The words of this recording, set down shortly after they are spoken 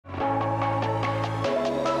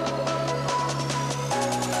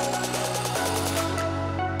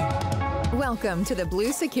Welcome to the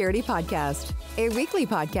Blue Security Podcast, a weekly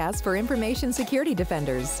podcast for information security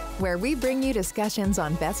defenders, where we bring you discussions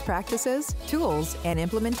on best practices, tools, and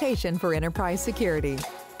implementation for enterprise security.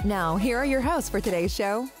 Now, here are your hosts for today's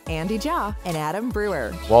show, Andy Jha and Adam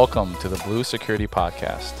Brewer. Welcome to the Blue Security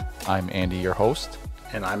Podcast. I'm Andy, your host.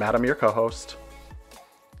 And I'm Adam, your co-host.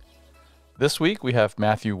 This week, we have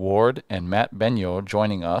Matthew Ward and Matt Benyo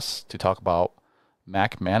joining us to talk about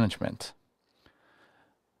Mac management.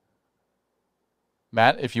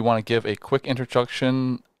 Matt, if you want to give a quick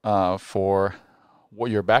introduction for what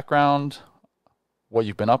your background, what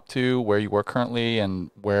you've been up to, where you work currently, and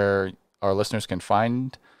where our listeners can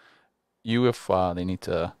find you if they need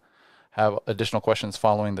to have additional questions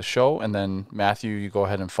following the show. And then Matthew, you go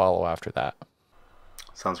ahead and follow after that.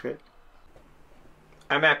 Sounds great.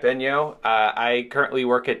 I'm Matt Benyo. I currently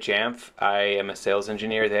work at Jamf. I am a sales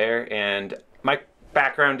engineer there, and my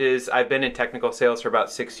background is I've been in technical sales for about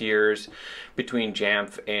 6 years between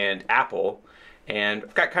Jamf and Apple, and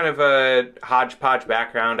I've got kind of a hodgepodge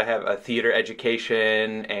background. I have a theater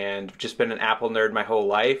education and just been an Apple nerd my whole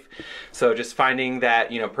life. So just finding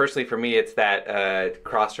that, personally for me, it's that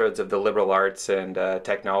crossroads of the liberal arts and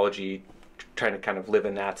technology, trying to kind of live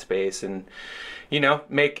in that space and,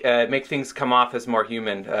 make things come off as more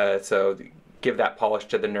human. So give that polish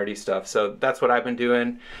to the nerdy stuff. So that's what I've been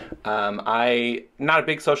doing. I'm not a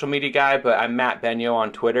big social media guy, but I'm Matt Benyo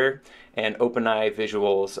on Twitter and OpenEye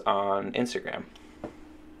Visuals on Instagram.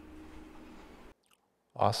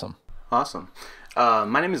 Awesome.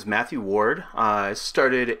 My name is Matthew Ward. I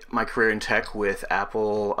started my career in tech with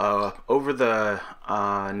Apple. Over the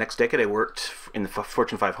next decade, I worked in the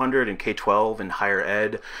Fortune 500 in K-12 and higher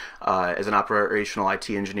ed as an operational IT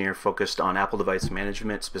engineer focused on Apple device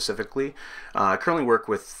management specifically. I currently work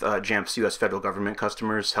with Jamf's U.S. federal government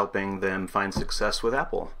customers, helping them find success with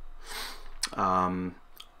Apple.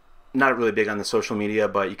 Not really big on the social media,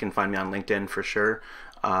 but you can find me on LinkedIn for sure.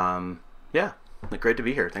 Yeah, great to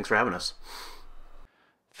be here. Thanks for having us.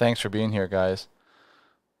 Thanks for being here, guys.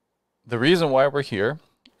 The reason why we're here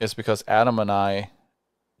is because Adam and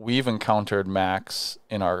we've encountered Macs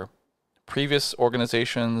in our previous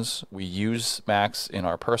organizations. We use Macs in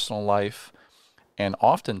our personal life. And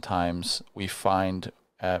oftentimes we find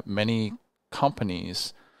at many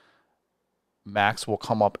companies, Macs will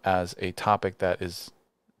come up as a topic that is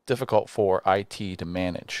difficult for IT to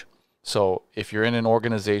manage. So if you're in an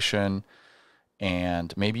organization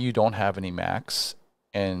and maybe you don't have any Macs,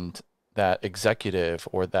 and that executive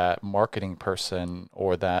or that marketing person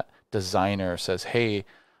or that designer says, hey,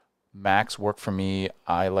 Macs work for me,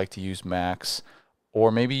 I like to use Macs,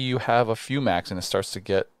 or maybe you have a few Macs and it starts to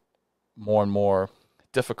get more and more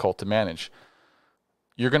difficult to manage,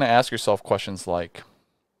 you're going to ask yourself questions like,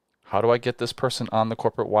 how do I get this person on the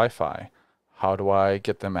corporate Wi-Fi? How do I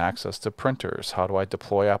get them access to printers? How do I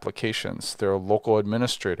deploy applications? They're a local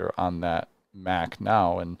administrator on that Mac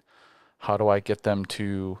now, and how do I get them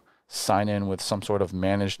to sign in with some sort of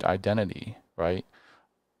managed identity, right?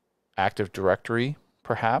 Active Directory,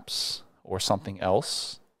 perhaps, or something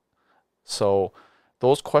else. So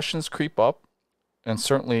those questions creep up, and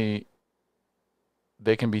certainly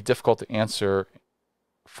they can be difficult to answer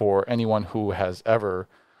for anyone who has ever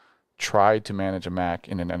tried to manage a Mac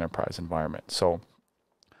in an enterprise environment. So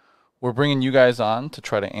we're bringing you guys on to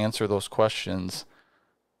try to answer those questions.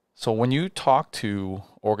 So when you talk to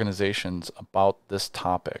organizations about this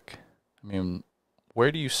topic,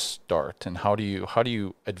 where do you start, and how do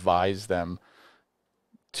you advise them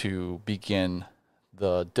to begin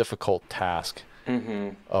the difficult task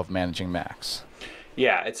of managing Macs?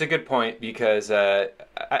 Yeah, it's a good point because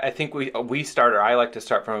I think I like to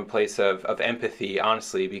start from a place of empathy,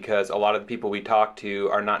 honestly, because a lot of the people we talk to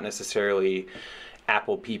are not necessarily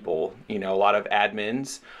Apple people. A lot of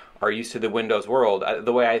admins are used to the Windows world.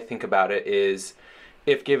 The way I think about it is,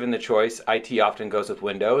 if given the choice, IT often goes with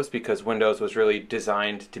Windows because Windows was really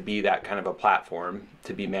designed to be that kind of a platform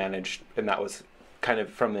to be managed, and that was kind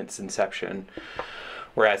of from its inception.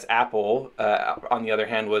 Whereas Apple, on the other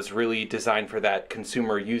hand, was really designed for that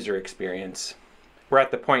consumer user experience. We're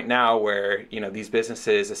at the point now where these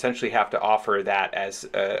businesses essentially have to offer that as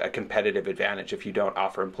a competitive advantage. If you don't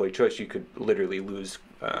offer employee choice, you could literally lose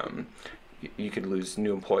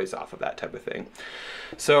new employees off of that type of thing.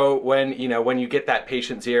 So when you get that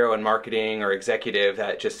patient zero in marketing or executive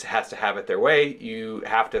that just has to have it their way, you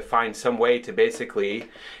have to find some way to basically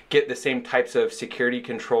get the same types of security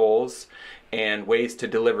controls and ways to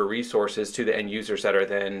deliver resources to the end users that are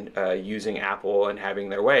then using Apple and having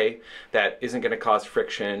their way that isn't going to cause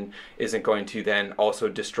friction, isn't going to then also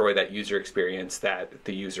destroy that user experience that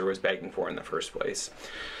the user was begging for in the first place.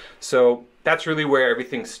 So that's really where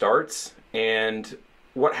everything starts. And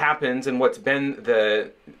what happens, and what's been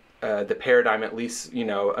the paradigm, at least, you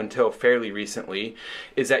know, until fairly recently,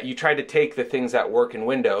 is that you try to take the things that work in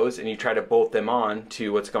Windows and you try to bolt them on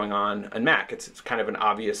to what's going on Mac. It's kind of an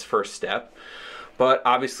obvious first step. But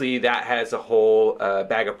obviously that has a whole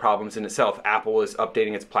bag of problems in itself. Apple is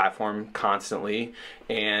updating its platform constantly,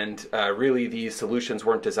 and really these solutions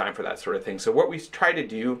weren't designed for that sort of thing. So what we try to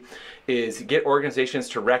do is get organizations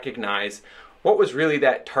to recognize what was really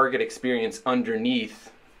that target experience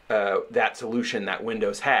underneath that solution that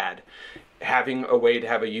Windows had. Having a way to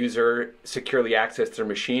have a user securely access their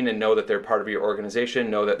machine and know that they're part of your organization,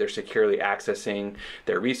 know that they're securely accessing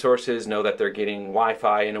their resources, know that they're getting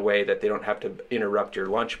Wi-Fi in a way that they don't have to interrupt your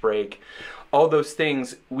lunch break. All those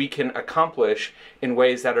things we can accomplish in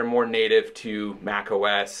ways that are more native to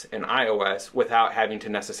macOS and iOS without having to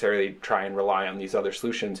necessarily try and rely on these other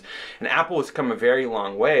solutions. And Apple has come a very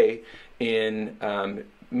long way in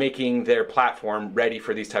making their platform ready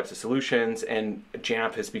for these types of solutions, and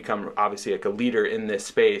Jamf has become obviously like a leader in this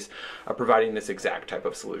space of providing this exact type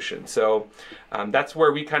of solution. So that's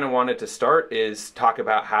where we kind of wanted to start, is talk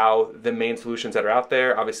about how the main solutions that are out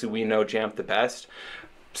there, obviously we know Jamf the best,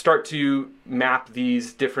 start to map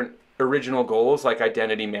these different original goals like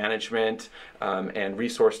identity management and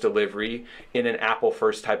resource delivery in an Apple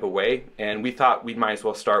first type of way. And we thought we might as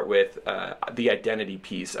well start with the identity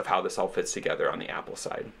piece of how this all fits together on the Apple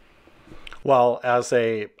side. Well, as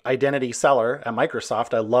a identity seller at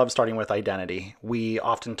Microsoft, I love starting with identity. We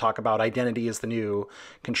often talk about identity as the new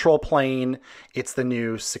control plane. It's the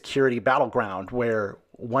new security battleground where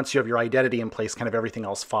once you have your identity in place, kind of everything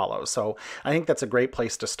else follows. So I think that's a great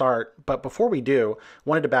place to start. But before we do,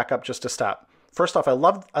 wanted to back up just a step. First off, I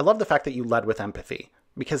love the fact that you led with empathy,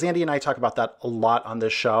 because Andy and I talk about that a lot on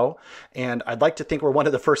this show. And I'd like to think we're one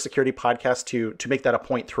of the first security podcasts to make that a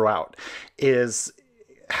point throughout, is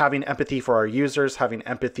having empathy for our users, having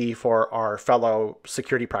empathy for our fellow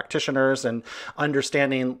security practitioners, and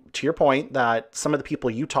understanding, to your point, that some of the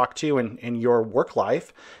people you talk to in your work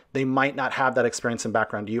life, they might not have that experience and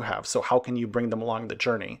background you have. So how can you bring them along the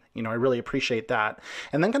journey? You know, I really appreciate that.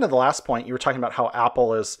 And then kind of the last point, you were talking about how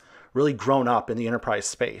Apple is really grown up in the enterprise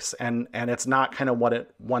space, and it's not kind of what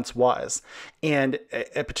it once was. And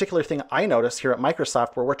a particular thing I noticed here at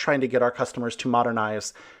Microsoft, where we're trying to get our customers to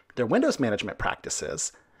modernize their Windows management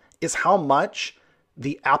practices, is how much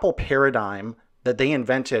the Apple paradigm that they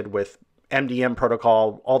invented with MDM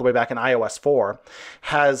protocol all the way back in iOS 4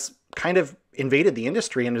 has kind of invaded the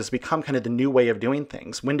industry and has become kind of the new way of doing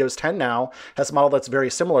things. Windows 10 now has a model that's very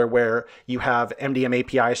similar, where you have MDM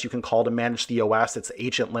APIs you can call to manage the OS. It's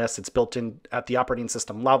agentless. It's built in at the operating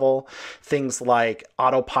system level. Things like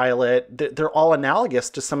autopilot, they're all analogous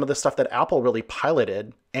to some of the stuff that Apple really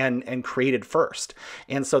piloted and created first.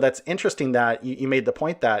 And so that's interesting that you made the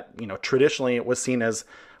point that, you know, traditionally it was seen as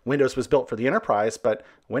Windows was built for the enterprise, but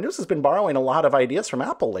Windows has been borrowing a lot of ideas from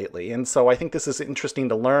Apple lately. And so I think this is interesting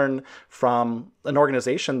to learn from an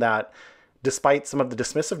organization that, despite some of the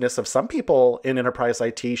dismissiveness of some people in enterprise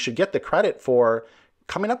IT, should get the credit for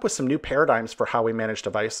coming up with some new paradigms for how we manage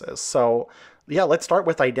devices. So yeah, let's start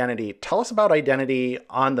with identity. Tell us about identity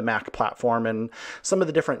on the Mac platform and some of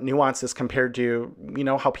the different nuances compared to, you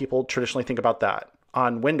know, how people traditionally think about that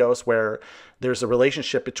on Windows, where there's a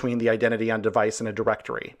relationship between the identity on device and a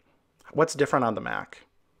directory. What's different on the Mac?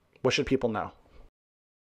 What should people know?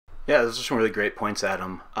 Yeah, those are some really great points,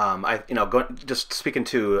 Adam. Just speaking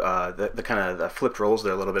to the kind of the flipped roles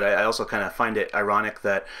there a little bit, I also kind of find it ironic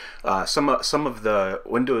that some of the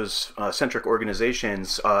Windows-centric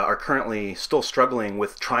organizations are currently still struggling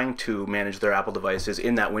with trying to manage their Apple devices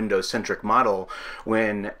in that Windows-centric model,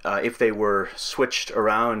 when if they were switched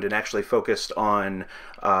around and actually focused on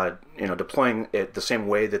deploying it the same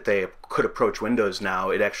way that they could approach Windows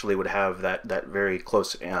now, it actually would have that very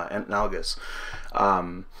close analogous.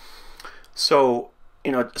 So,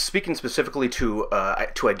 speaking specifically to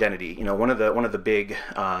identity, one of the big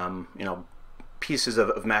pieces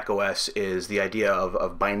of macOS is the idea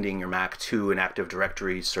of binding your Mac to an Active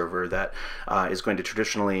Directory server that is going to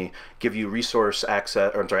traditionally give you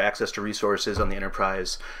access to resources on the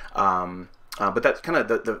enterprise. But that's kind of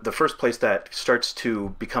the first place that starts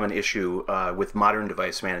to become an issue with modern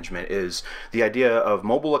device management, is the idea of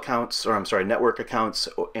network accounts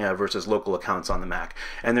versus local accounts on the Mac.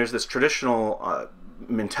 And there's this traditional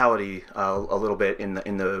mentality a little bit in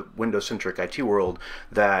the Windows-centric IT world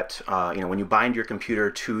that when you bind your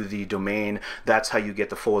computer to the domain, that's how you get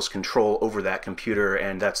the fullest control over that computer,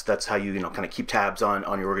 and that's how you kind of keep tabs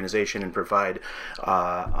on your organization and provide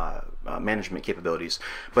management capabilities.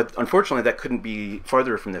 But unfortunately, that couldn't be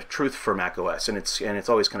farther from the truth for macOS, and it's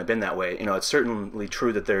always kind of been that way. It's certainly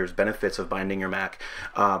true that there's benefits of binding your Mac,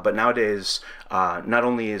 but nowadays, not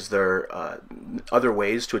only is there other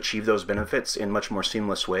ways to achieve those benefits in much more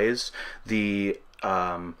seamless ways, the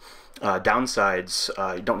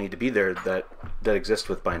downsides don't need to be there that exist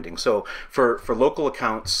with binding. So for local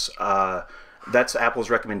accounts, that's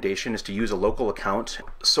Apple's recommendation, is to use a local account.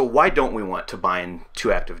 So why don't we want to bind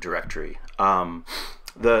to Active Directory?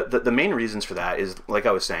 The main reasons for that is, like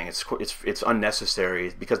I was saying, it's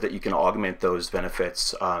unnecessary, because that you can augment those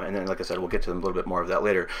benefits, and then, like I said, we'll get to a little bit more of that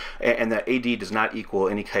later, and that AD does not equal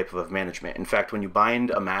any type of management. In fact, when you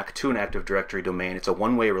bind a Mac to an Active Directory domain, it's a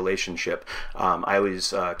one-way relationship. I always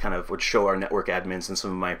kind of would show our network admins in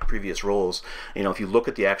some of my previous roles, if you look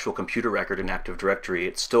at the actual computer record in Active Directory,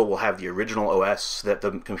 it still will have the original OS that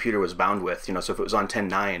the computer was bound with. So if it was on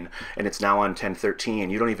 10.9 and it's now on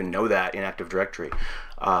 10.13, you don't even know that in Active Directory.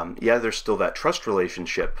 Yeah, there's still that trust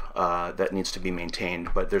relationship that needs to be maintained,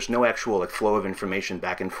 but there's no actual flow of information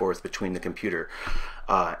back and forth between the computer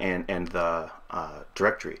and the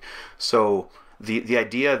directory. So the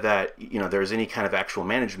idea that there's any kind of actual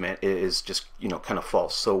management is just kind of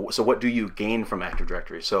false. So what do you gain from Active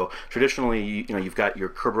Directory? So traditionally, you've got your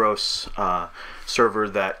Kerberos server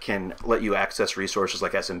that can let you access resources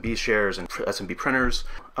like SMB shares and SMB printers,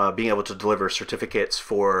 being able to deliver certificates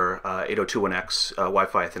for 802.1x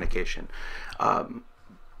Wi-Fi authentication.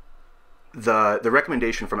 The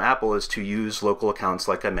recommendation from Apple is to use local accounts,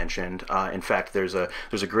 like I mentioned. In fact, there's a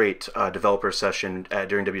great developer session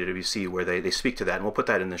during WWDC where they speak to that, and we'll put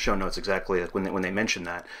that in the show notes exactly when they mention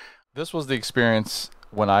that. This was the experience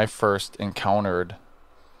when I first encountered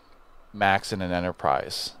Macs in an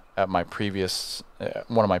enterprise at my previous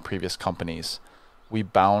one of my previous companies. We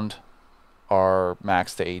bound our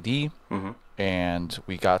Macs to AD, mm-hmm. and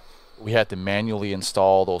we had to manually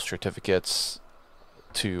install those certificates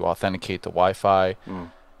to authenticate the Wi-Fi.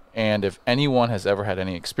 And if anyone has ever had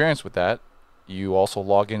any experience with that, you also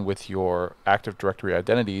log in with your Active Directory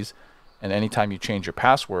identities, and anytime you change your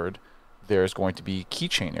password, there's going to be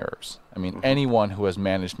keychain errors. I mean, mm-hmm. anyone who has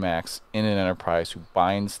managed Macs in an enterprise, who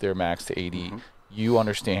binds their Macs to AD, mm-hmm. you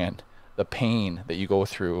understand the pain that you go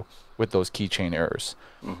through with those keychain errors.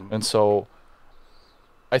 Mm-hmm. And so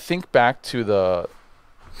I think back to the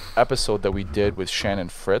episode that we did with Shannon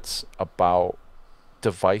Fritz about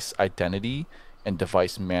device identity and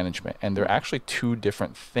device management, and they're actually two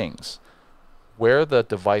different things. Where the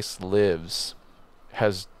device lives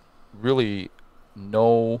has really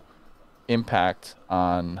no impact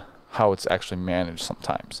on how it's actually managed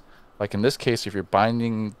sometimes. Like in this case, if you're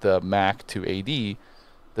binding the Mac to AD,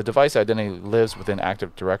 the device identity lives within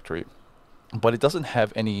Active Directory, but it doesn't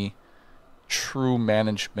have any true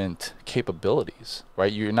management capabilities,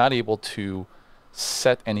 right? You're not able to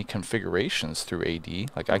set any configurations through AD.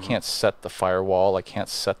 Like mm-hmm. I can't set the firewall, I can't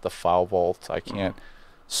set the file vault, I can't mm-hmm.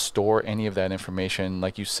 store any of that information.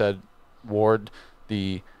 Like you said, Ward,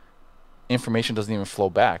 the information doesn't even flow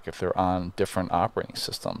back if they're on different operating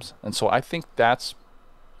systems. And so I think that's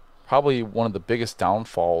probably one of the biggest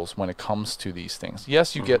downfalls when it comes to these things.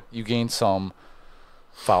 Yes, you mm-hmm. you gain some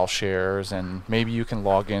file shares, and maybe you can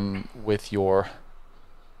log in with your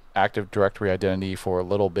Active Directory identity for a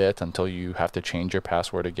little bit until you have to change your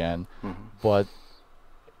password again. Mm-hmm. But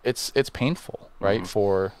it's painful, right? Mm-hmm.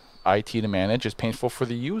 For IT to manage. It's painful for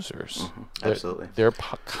the users. Mm-hmm. Absolutely. They're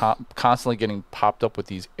constantly getting popped up with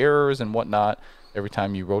these errors and whatnot every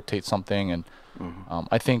time you rotate something. And mm-hmm.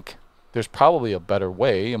 I think there's probably a better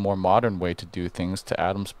way, a more modern way to do things. To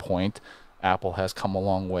Adam's point, Apple has come a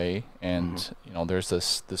long way, and mm-hmm. There's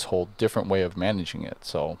this whole different way of managing it.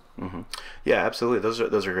 So mm-hmm. Yeah, absolutely. Those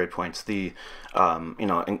are great points. The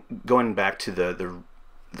and going back to the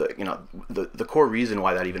core reason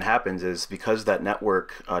why that even happens is because that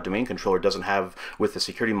network domain controller doesn't have, with the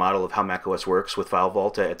security model of how macOS works with File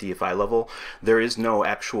Vault at DFI level, there is no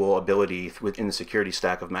actual ability within the security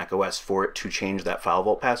stack of macOS for it to change that File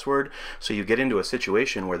Vault password. So you get into a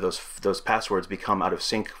situation where those passwords become out of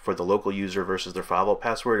sync for the local user versus their File Vault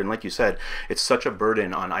password. And like you said, it's such a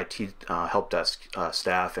burden on IT help desk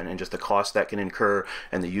staff, and just the cost that can incur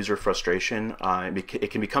and the user frustration.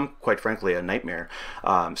 It can become, quite frankly, a nightmare.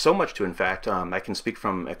 So much to, in fact, I can speak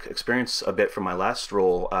from experience a bit from my last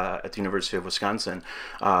role at the University of Wisconsin.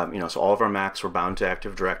 So all of our Macs were bound to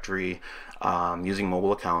Active Directory. using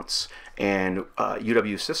mobile accounts. And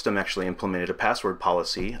UW system actually implemented a password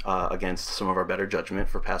policy against some of our better judgment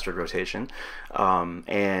for password rotation.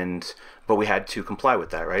 But we had to comply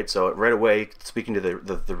with that, right? So right away, speaking to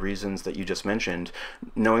the reasons that you just mentioned,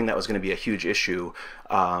 knowing that was going to be a huge issue,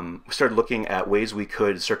 we started looking at ways we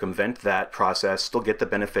could circumvent that process, still get the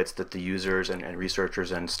benefits that the users and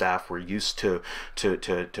researchers and staff were used to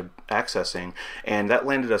accessing. And that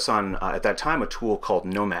landed us on, at that time, a tool called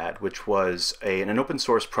Nomad, which was an open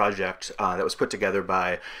source project that was put together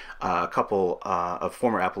by a couple of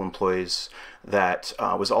former Apple employees that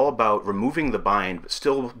was all about removing the bind, but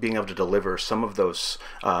still being able to deliver some of those,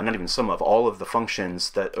 not even some of, all of the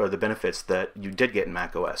functions that or the benefits that you did get in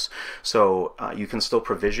macOS. So you can still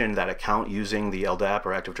provision that account using the LDAP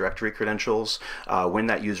or Active Directory credentials. When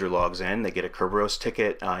that user logs in, they get a Kerberos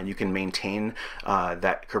ticket, and you can maintain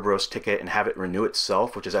that Kerberos ticket and have it renew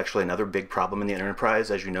itself, which is actually another big problem in the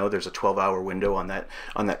enterprise. As you know, there's a 12-hour window on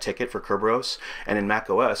that ticket for Kerberos. And in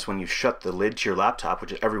macOS, when you shut the lid to your laptop,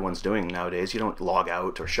 which everyone's doing nowadays, you don't log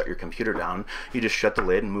out or shut your computer down. You just shut the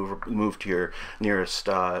lid and move to your nearest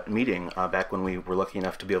meeting. Back when we were lucky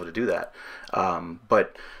enough to be able to do that,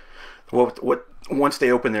 but once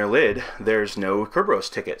they open their lid, there's no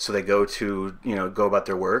Kerberos ticket. So they go about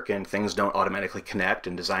their work, and things don't automatically connect,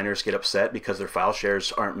 and designers get upset because their file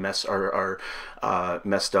shares aren't messed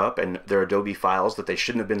up, and their Adobe files that they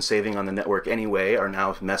shouldn't have been saving on the network anyway are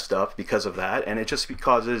now messed up because of that, and it just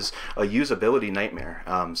causes a usability nightmare.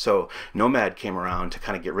 So Nomad came around to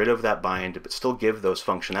kind of get rid of that bind, but still give those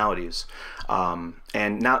functionalities.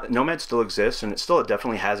 And now Nomad still exists, and it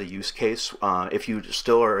definitely has a use case. If you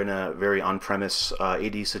still are in a very on-premise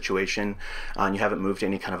AD situation and you haven't moved to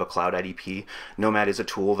any kind of a cloud IDP, Nomad is a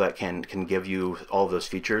tool that can give you all of those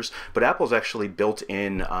features. But Apple's actually built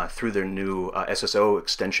in through their new SSO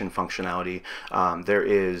extension functionality. There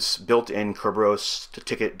is built-in Kerberos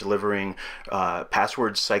ticket delivering,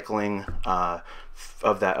 password cycling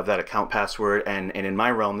of that account password, and in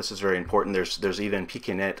my realm, this is very important. There's even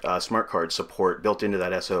PKNet smart card support built into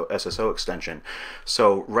that SSO extension.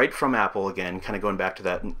 So right from Apple, again, kind of going back to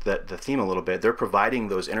the theme a little bit, they're providing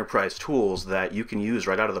those enterprise tools that you can use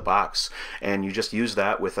right out of the box, and you just use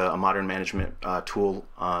that with a modern management tool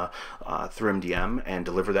through MDM and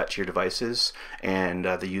deliver that to your devices, and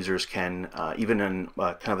the users can even in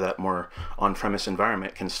kind of that more on-premise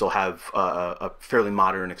environment can still have a fairly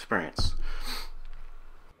modern experience.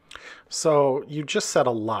 So you just said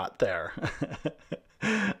a lot there.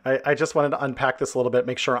 I just wanted to unpack this a little bit,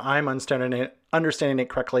 make sure I'm understanding it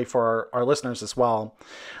correctly for our listeners as well.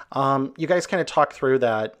 You guys kind of talked through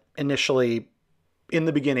that initially. In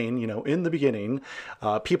the beginning,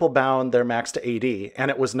 people bound their Macs to AD,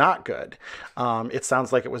 and it was not good. It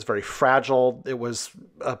sounds like it was very fragile. It was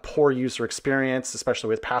a poor user experience, especially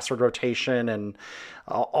with password rotation and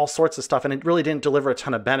all sorts of stuff. And it really didn't deliver a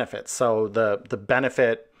ton of benefits. So the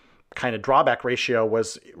benefit kind of drawback ratio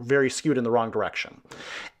was very skewed in the wrong direction.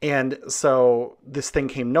 And so this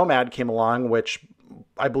Nomad came along, which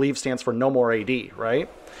I believe stands for No More AD, right?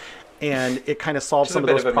 And it kind of solved some of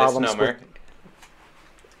those problems.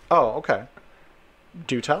 Oh, okay.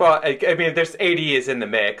 Do tell. Well, I mean, there's AD is in the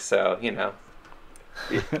mix, so, you know.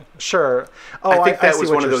 Sure. Oh, I think that was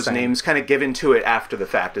one of those names kind of given to it after the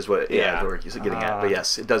fact is what the word you're getting at. But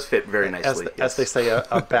yes, it does fit very nicely. As they say, a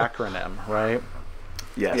backronym, right?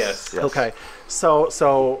 Yes. Okay.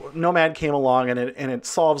 So Nomad came along and it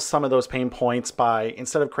solves some of those pain points by,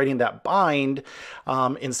 instead of creating that bind,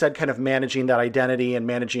 instead kind of managing that identity and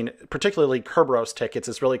managing particularly Kerberos tickets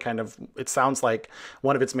is really kind of, it sounds like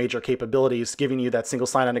one of its major capabilities, giving you that single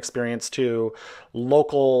sign-on experience to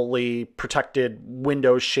locally protected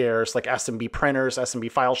Windows shares like SMB printers,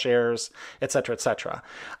 SMB file shares, et cetera, et cetera.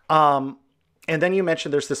 And then you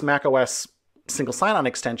mentioned there's this macOS single sign-on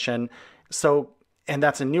extension. And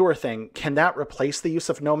that's a newer thing. Can that replace the use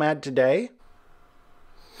of Nomad today?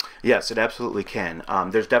 Yes, it absolutely can.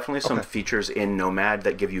 There's definitely some features in Nomad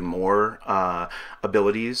that give you more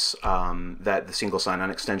abilities that the single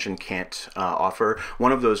sign-on extension can't offer.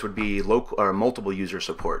 One of those would be local or multiple user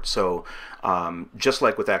support. So just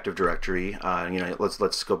like with Active Directory,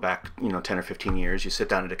 let's go back 10 or 15 years. You sit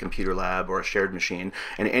down at a computer lab or a shared machine,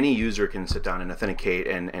 and any user can sit down and authenticate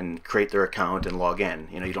and create their account and log in.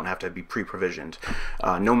 You don't have to be pre-provisioned.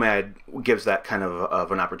 Nomad gives that kind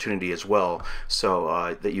of an opportunity as well,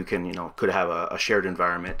 so that you could have a shared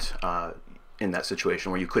environment in that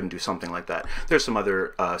situation where you couldn't do something like that. There's some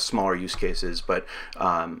other smaller use cases, but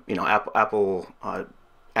Apple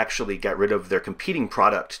actually got rid of their competing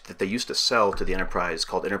product that they used to sell to the enterprise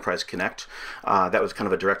called Enterprise Connect. That was kind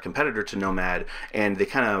of a direct competitor to Nomad, and they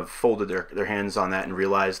kind of folded their hands on that and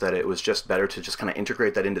realized that it was just better to just kind of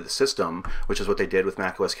integrate that into the system, which is what they did with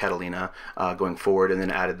macOS Catalina going forward, and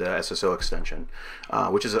then added the SSO extension,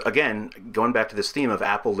 which is, again, going back to this theme of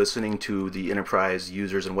Apple listening to the enterprise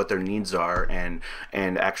users and what their needs are, and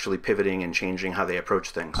actually pivoting and changing how they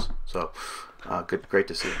approach things. So great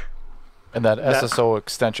to see. And that SSO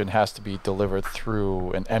extension has to be delivered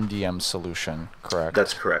through an MDM solution, correct?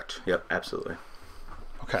 That's correct. Yep, absolutely.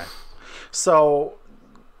 Okay. So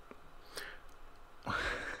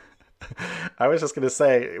I was just going to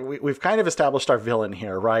say, we've kind of established our villain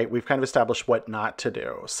here, right? We've kind of established what not to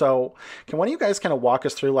do. So can one of you guys kind of walk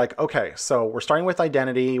us through, like, okay, so we're starting with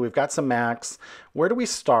identity. We've got some Macs. Where do we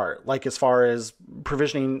start? Like, as far as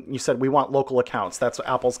provisioning, you said we want local accounts. That's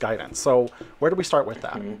Apple's guidance. So where do we start with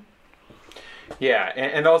that? Mm-hmm. Yeah,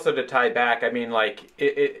 and also to tie back, I mean, like,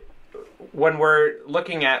 when we're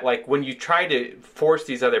looking at, like, when you try to force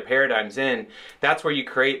these other paradigms in, that's where you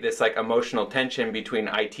create this, like, emotional tension between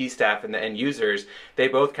IT staff and the end users. They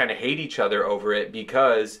both kind of hate each other over it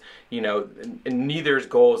because, you know, neither's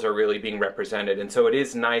goals are really being represented. And so it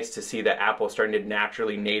is nice to see that Apple's starting to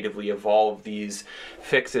naturally, natively evolve these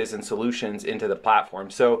fixes and solutions into the platform.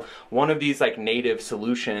 So one of these, like, native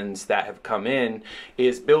solutions that have come in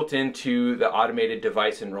is built into the automated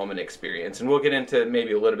device enrollment experience. And we'll get into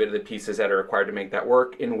maybe a little bit of the pieces that are required to make that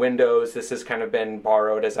work. In Windows, this has kind of been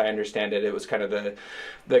borrowed, as I understand it. It was kind of the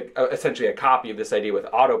essentially a copy of this idea with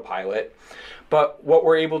autopilot. But what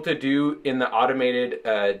we're able to do in the automated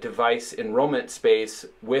device enrollment space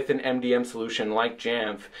with an MDM solution like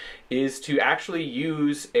Jamf is to actually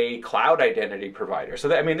use a cloud identity provider. So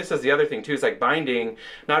that, I mean, this is the other thing too, is like binding,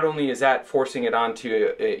 not only is that forcing it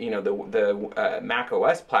onto you know, the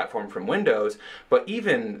macOS platform from Windows, but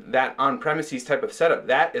even that on-premises type of setup,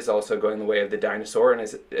 that is also going the way of the dinosaur, and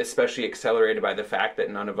is especially accelerated by the fact that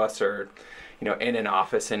none of us are, you know, in an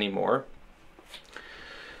office anymore.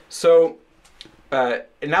 So and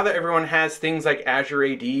now that everyone has things like Azure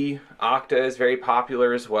AD, Okta is very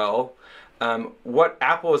popular as well. What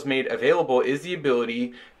Apple has made available is the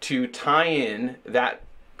ability to tie in that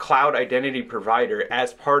cloud identity provider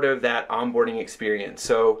as part of that onboarding experience.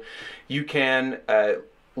 So you can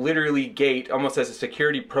literally gate, almost as a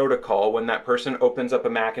security protocol, when that person opens up a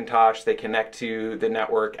Macintosh, they connect to the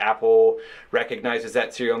network, Apple recognizes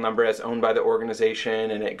that serial number as owned by the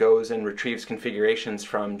organization, and it goes and retrieves configurations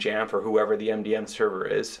from Jamf or whoever the MDM server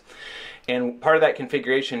is. And part of that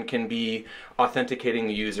configuration can be authenticating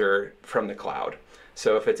the user from the cloud.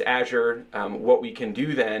 So if it's Azure, what we can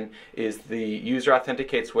do then is the user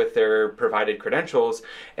authenticates with their provided credentials,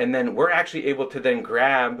 and then we're actually able to then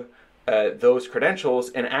grab those credentials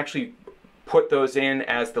and actually put those in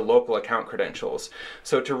as the local account credentials.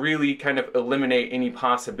 So to really kind of eliminate any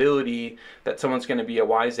possibility that someone's going to be a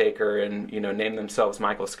wiseacre and, you know, name themselves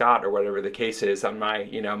Michael Scott or whatever the case is on my,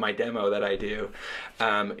 you know, my demo that I do,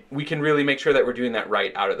 we can really make sure that we're doing that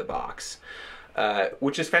right out of the box,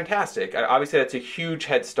 which is fantastic. Obviously, that's a huge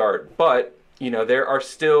head start, but you know, there are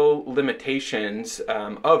still limitations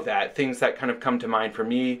of that. Things that kind of come to mind for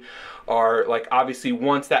me are, like, obviously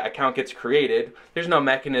once that account gets created, there's no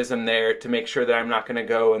mechanism there to make sure that I'm not going to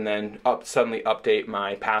go and then suddenly update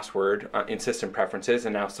my password in system preferences,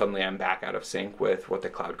 and now suddenly I'm back out of sync with what the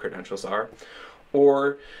cloud credentials are.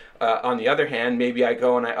 Or on the other hand, maybe I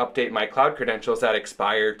go and I update my cloud credentials that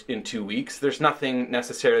expired in 2 weeks. There's nothing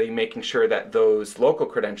necessarily making sure that those local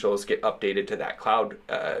credentials get updated to that cloud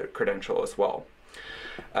credential as well.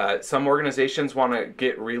 Some organizations want to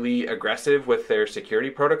get really aggressive with their security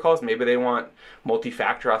protocols. Maybe they want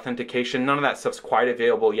multi-factor authentication. None of that stuff's quite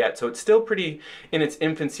available yet. So it's still pretty in its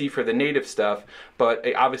infancy for the native stuff, but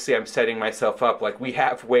obviously I'm setting myself up. Like, we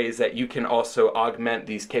have ways that you can also augment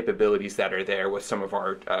these capabilities that are there with some of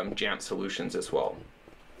our Jamf solutions as well.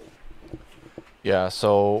 Yeah,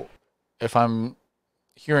 so if I'm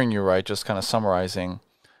hearing you right, just kind of summarizing,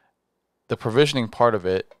 the provisioning part of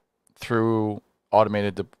it through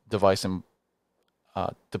automated device and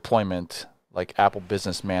deployment, like Apple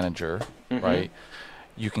Business Manager, right?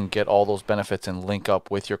 You can get all those benefits and link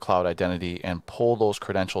up with your cloud identity and pull those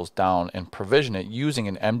credentials down and provision it using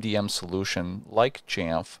an MDM solution like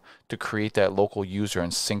Jamf to create that local user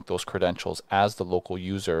and sync those credentials as the local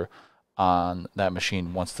user on that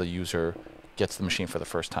machine once the user gets the machine for the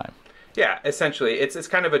first time. Yeah, essentially, it's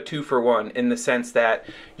kind of a 2-for-1 in the sense that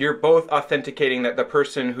you're both authenticating that the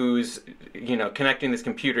person who's connecting this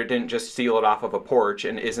computer didn't just steal it off of a porch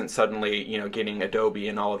and isn't suddenly getting Adobe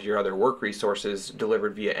and all of your other work resources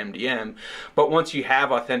delivered via MDM. But once you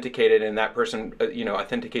have authenticated and that person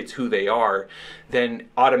authenticates who they are, then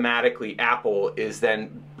automatically Apple is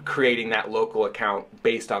then creating that local account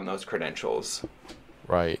based on those credentials.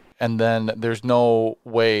 Right. And then there's no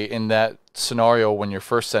way in that scenario when you're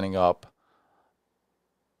first setting up,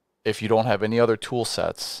 if you don't have any other tool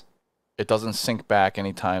sets, it doesn't sync back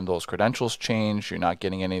anytime those credentials change. You're not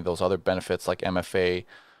getting any of those other benefits like MFA.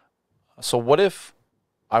 So what if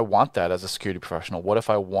I want that as a security professional? What if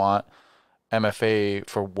I want MFA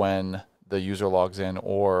for when the user logs in,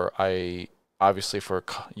 or obviously for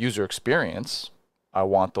user experience, I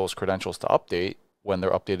want those credentials to update when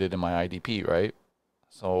they're updated in my IDP, right?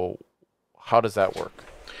 So how does that work?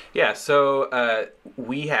 Yeah, so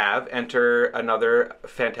we have enter another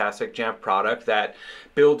fantastic Jamf product that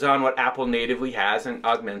builds on what Apple natively has and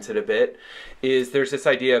augments it a bit. There's this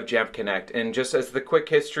idea of Jamf Connect, and just as the quick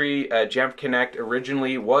history, Jamf Connect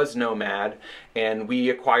originally was Nomad, and we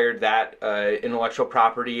acquired that intellectual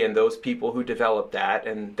property and those people who developed that,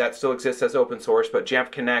 and that still exists as open source. But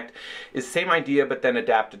Jamf Connect is the same idea, but then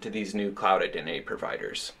adapted to these new cloud identity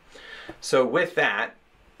providers. So with that,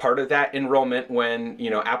 part of that enrollment, when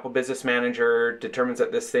Apple Business Manager determines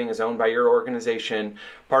that this thing is owned by your organization,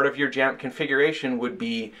 part of your Jamf configuration would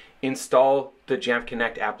be install the Jamf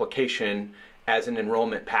Connect application as an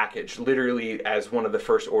enrollment package, literally as one of the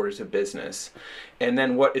first orders of business. And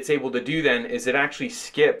then what it's able to do then is it actually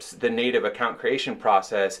skips the native account creation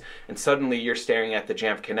process, and suddenly you're staring at the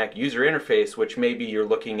Jamf Connect user interface, which maybe you're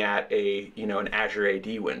looking at an Azure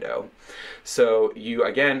AD window. So you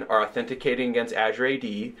again are authenticating against Azure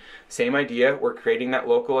AD. Same idea, we're creating that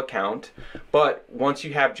local account, but once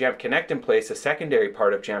you have Jamf Connect in place, a secondary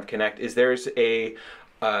part of Jamf Connect is there's a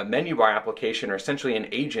menu bar application, or essentially an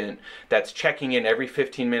agent that's checking in every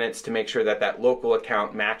 15 minutes to make sure that that local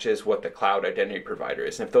account matches what the cloud identity provider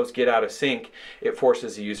is. And if those get out of sync, it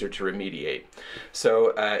forces the user to remediate.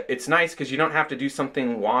 So it's nice because you don't have to do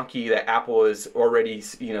something wonky that Apple is already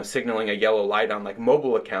signaling a yellow light on, like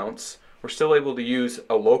mobile accounts. We're still able to use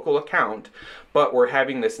a local account, but we're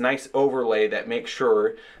having this nice overlay that makes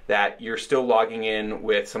sure that you're still logging in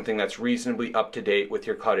with something that's reasonably up to date with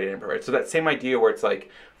your cloud identity provider. So that same idea where it's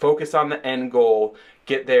like, focus on the end goal,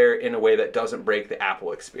 get there in a way that doesn't break the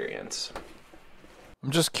Apple experience.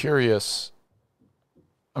 I'm just curious.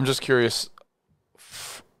 Does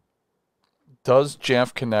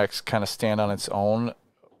Jamf Connect kind of stand on its own?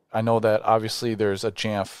 I know that obviously there's a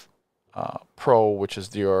Jamf Pro, which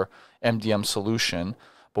is your MDM solution,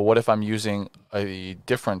 but what if I'm using a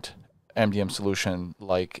different MDM solution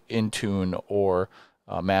like Intune or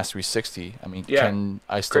Mass 360? I mean, can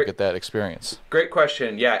I still get that experience? Great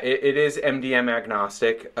question. Yeah, it is MDM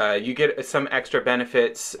agnostic. You get some extra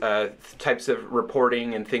benefits, types of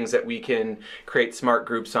reporting and things that we can create smart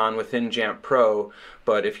groups on within Jamf Pro.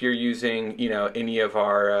 But if you're using, any of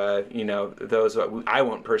our, those I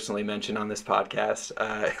won't personally mention on this podcast,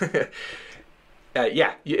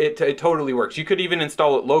 it totally works. You could even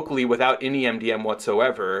install it locally without any MDM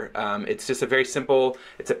whatsoever. It's just a very simple,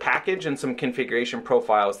 it's a package and some configuration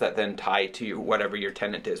profiles that then tie to whatever your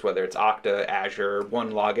tenant is, whether it's Okta, Azure,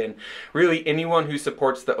 OneLogin. Really anyone who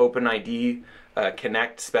supports the OpenID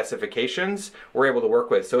Connect specifications, we're able to work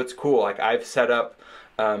with. So it's cool. Like I've set up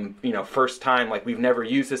first time, like we've never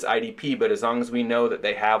used this IDP, but as long as we know that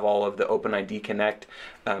they have all of the OpenID Connect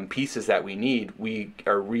pieces that we need, we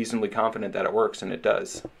are reasonably confident that it works, and it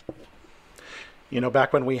does.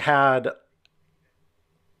 Back when we had...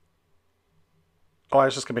 Oh, I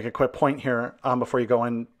was just going to make a quick point here before you go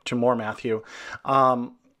into more, Matthew.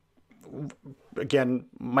 Again,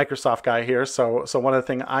 Microsoft guy here. So one of the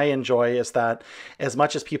things I enjoy is that as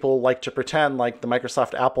much as people like to pretend like the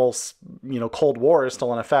Microsoft Apple's, Cold War is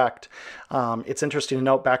still in effect, it's interesting to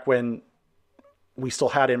note back when we still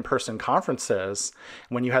had in-person conferences,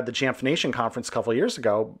 when you had the Jamf Nation conference a couple of years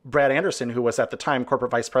ago, Brad Anderson, who was at the time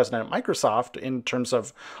corporate vice president at Microsoft in terms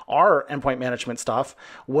of our endpoint management stuff,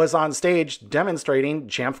 was on stage demonstrating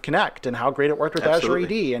Jamf Connect and how great it worked with Azure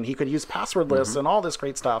AD, and he could use passwordless and all this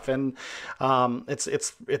great stuff. And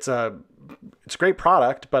it's a great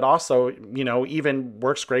product, but also, even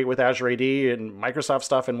works great with Azure AD and Microsoft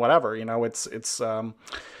stuff and whatever. It's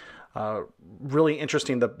really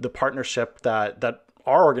interesting the partnership that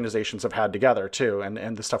our organizations have had together too,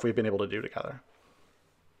 and the stuff we've been able to do together.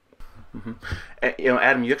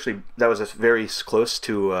 Adam, that was very close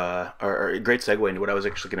to or a great segue into what I was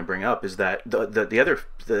actually going to bring up, is that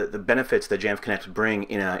the benefits that Jamf Connect bring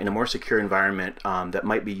in a more secure environment that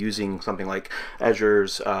might be using something like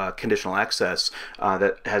Azure's conditional access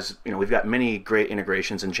that has, we've got many great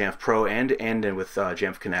integrations in Jamf Pro and with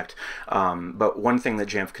Jamf Connect, but one thing that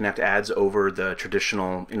Jamf Connect adds over the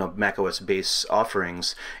traditional macOS base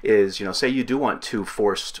offerings is, say you do want to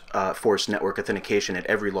force network authentication at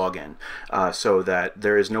every login, so that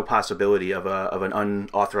there is no possibility of an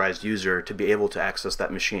unauthorized user to be able to access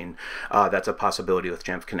that machine. That's a possibility with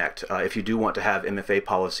Jamf Connect. If you do want to have MFA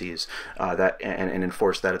policies and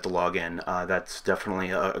enforce that at the login, that's definitely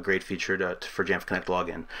a great feature for Jamf Connect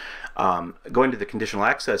login. Going to the conditional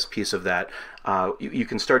access piece of that, you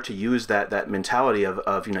can start to use that mentality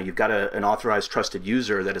of you've got an authorized trusted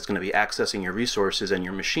user that is going to be accessing your resources and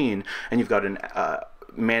your machine, and you've got an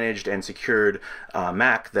managed and secured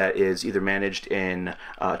Mac that is either managed in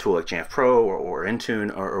a tool like Jamf Pro or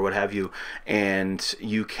Intune or what have you, and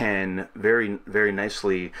you can very, very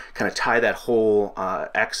nicely kind of tie that whole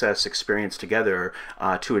access experience together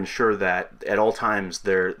to ensure that at all times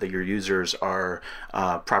that your users are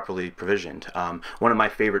properly provisioned. One of my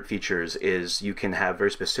favorite features is you can have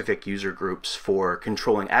very specific user groups for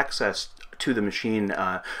controlling access to the machine,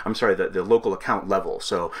 the local account level.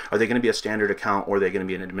 So are they going to be a standard account, or are they going to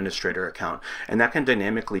be an administrator account? And that can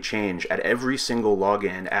dynamically change at every single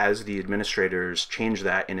login as the administrators change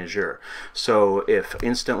that in Azure. So if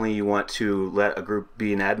instantly you want to let a group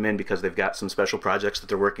be an admin because they've got some special projects that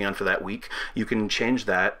they're working on for that week, you can change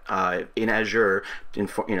that in Azure,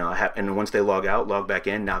 and once they log out, log back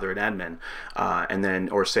in, now they're an admin. And then,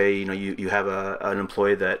 or say, you have an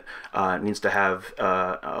employee that needs to have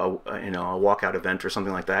a walkout event or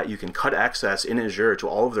something like that, you can cut access in Azure to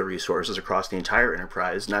all of the resources across the entire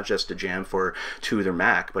enterprise, not just to Jamf or to their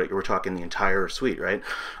Mac, but we're talking the entire suite, right?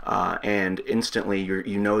 And instantly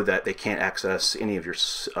you know that they can't access any of your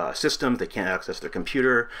systems, they can't access their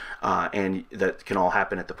computer, and that can all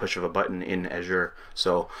happen at the push of a button in Azure.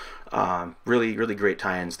 So really, really great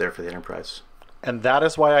tie-ins there for the enterprise. And that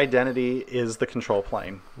is why identity is the control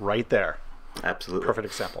plane right there. Absolutely. Perfect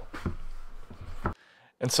example.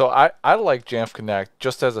 And so I like Jamf Connect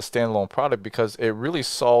just as a standalone product because it really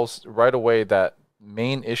solves right away that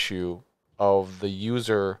main issue of the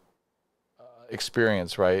user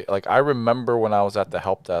experience, right? Like I remember when I was at the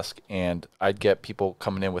help desk and I'd get people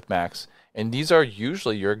coming in with Macs, and these are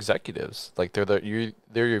usually your executives. Like they're your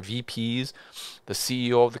VPs, the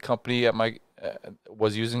CEO of the company at my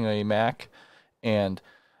was using a Mac, and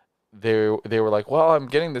they were like, well, I'm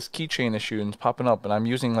getting this keychain issue and it's popping up, and I'm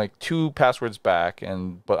using like 2 passwords back,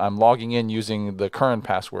 but I'm logging in using the current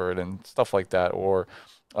password and stuff like that, or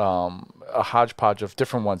a hodgepodge of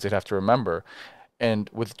different ones they'd have to remember. And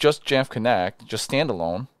with just Jamf Connect, just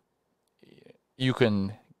standalone, you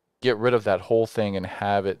can get rid of that whole thing and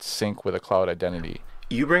have it sync with a cloud identity.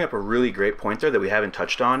 You bring up a really great point there that we haven't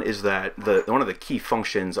touched on, is that one of the key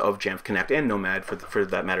functions of Jamf Connect and Nomad, for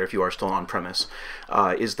that matter, if you are still on premise,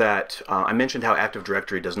 is that I mentioned how Active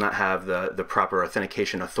Directory does not have the proper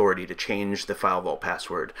authentication authority to change the file vault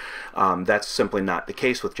password. That's simply not the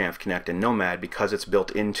case with Jamf Connect and Nomad, because it's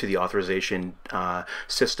built into the authorization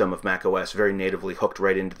system of macOS, very natively hooked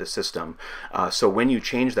right into the system. So when you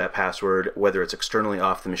change that password, whether it's externally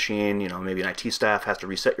off the machine, maybe an IT staff has to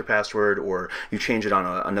reset your password, or you change it on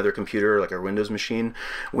another computer like a Windows machine,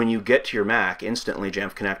 when you get to your Mac, instantly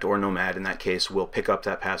Jamf Connect or Nomad in that case will pick up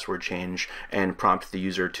that password change and prompt the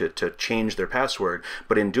user to change their password.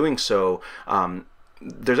 But in doing so,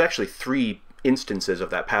 there's actually 3 instances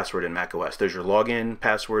of that password in macOS. There's your login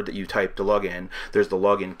password that you type to log in, there's the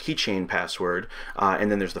login keychain password,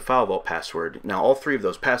 and then there's the file vault password. Now all 3 of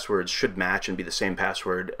those passwords should match and be the same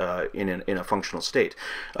password in a functional state.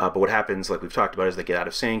 But what happens, like we've talked about, is they get out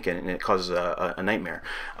of sync and it causes a nightmare.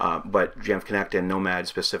 But Jamf Connect and Nomad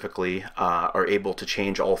specifically are able to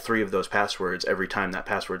change all 3 of those passwords every time that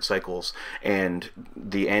password cycles, and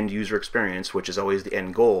the end user experience, which is always the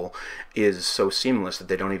end goal, is so seamless that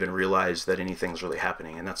they don't even realize that anything's really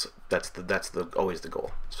happening, and that's always the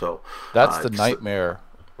goal. So that's the nightmare,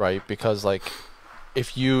 right? Because like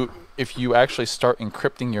if you actually start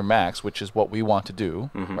encrypting your Macs, which is what we want to do,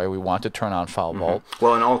 right? We want to turn on file vault.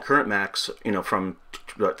 Well, and all current Macs, from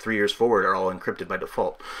about 3 years forward, are all encrypted by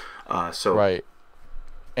default. So right,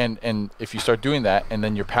 and if you start doing that, and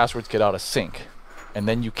then your passwords get out of sync, and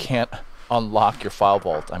then you can't unlock your file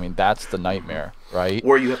vault, I mean, that's the nightmare. right?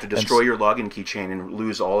 Or you have to destroy your login keychain and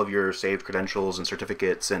lose all of your saved credentials and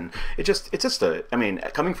certificates. And it's just I mean,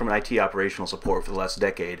 coming from an IT operational support for the last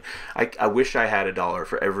decade, I wish I had $1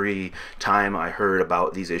 for every time I heard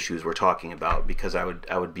about these issues we're talking about, because I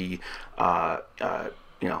would be,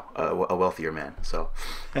 you know, a wealthier man. So,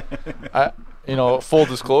 you know, full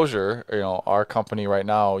disclosure, you know, our company right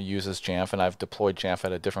now uses Jamf, and I've deployed Jamf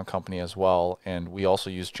at a different company as well, and we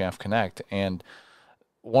also use Jamf Connect. And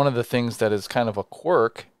one of the things that is kind of a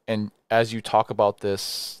quirk, and as you talk about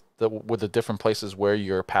this, with the different places where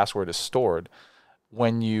your password is stored,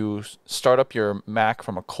 when you start up your Mac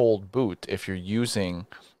from a cold boot, if you're using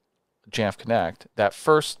Jamf Connect, that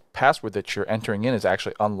first password that you're entering in is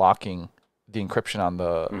actually unlocking the encryption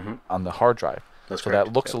on the hard drive. That's so correct.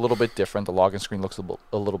 that looks a little bit different. The login screen looks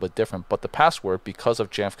a little bit different, but the password, because of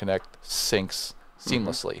Jamf Connect, syncs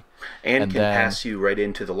seamlessly. And can pass you right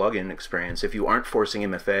into the login experience. If you aren't forcing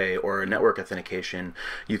MFA or network authentication,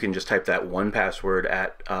 you can just type that one password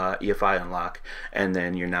at EFI unlock, and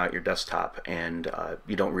then you're now at your desktop, and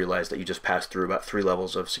you don't realize that you just passed through about 3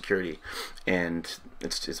 levels of security, and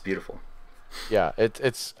it's beautiful. Yeah,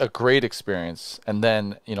 it's a great experience. And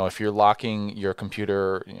then, you know, if you're locking your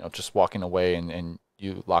computer, you know, just walking away and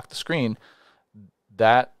you lock the screen,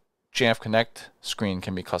 that Jamf Connect screen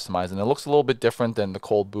can be customized, and it looks a little bit different than the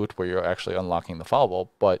cold boot where you're actually unlocking the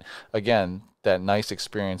firewall. But again, that nice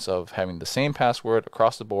experience of having the same password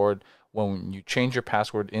across the board. When you change your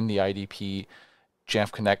password in the IDP,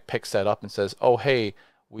 Jamf Connect picks that up and says, oh, hey,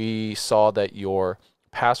 we saw that your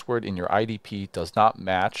password in your IDP does not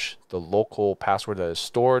match the local password that is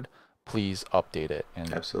stored. Please update it.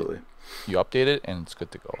 And absolutely, you update it and it's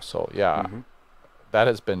good to go. So yeah, that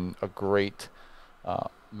has been a great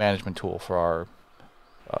management tool for our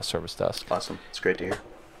service desk. Awesome. It's great to hear.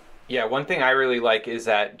 Yeah, one thing I really like is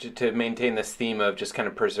that to maintain this theme of just kind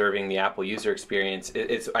of preserving the Apple user experience,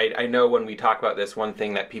 I know when we talk about this, one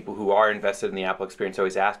thing that people who are invested in the Apple experience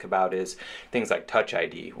always ask about is things like Touch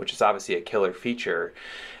ID, which is obviously a killer feature.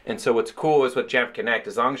 And so what's cool is with Jamf Connect,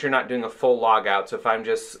 as long as you're not doing a full log out, so if I'm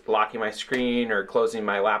just locking my screen or closing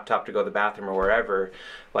my laptop to go to the bathroom or wherever,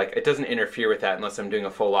 like it doesn't interfere with that unless I'm doing a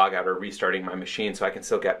full log out or restarting my machine, so I can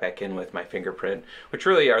still get back in with my fingerprint, which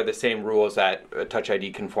really are the same rules that Touch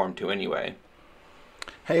ID conform to anyway.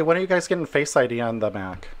 Hey, when are you guys getting Face ID on the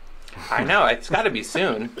Mac? I know, it's got to be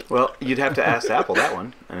soon. Well, you'd have to ask Apple that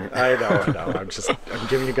one. I know. I'm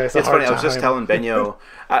giving you guys a it's hard funny. time. I was just telling Benyo.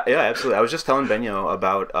 Yeah, absolutely. I was just telling Benyo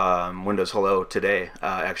about Windows Hello today,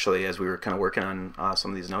 actually, as we were kind of working on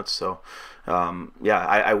some of these notes. So, yeah,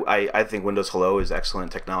 I think Windows Hello is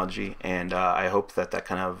excellent technology, and I hope that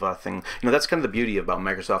kind of thing. You know, that's kind of the beauty about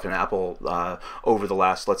Microsoft and Apple over the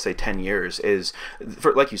last, let's say, 10 years is,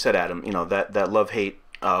 like you said, Adam. You know, that love-hate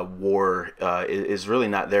war is really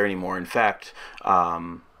not there anymore. In fact,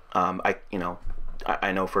 I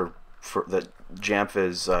know for that Jamf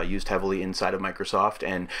is used heavily inside of Microsoft,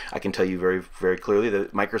 and I can tell you very, very clearly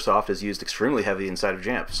that Microsoft is used extremely heavily inside of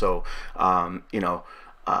Jamf. So, you know,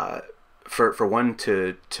 for one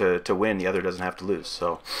to win, the other doesn't have to lose.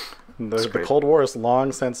 So. The Cold War is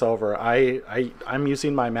long since over. I'm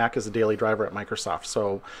using my Mac as a daily driver at Microsoft.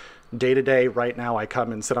 So day to day, right now, I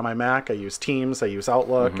come and sit on my Mac. I use Teams. I use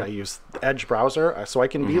Outlook. I use Edge browser. So I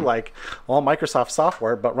can be like all Microsoft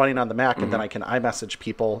software, but running on the Mac, and then I can iMessage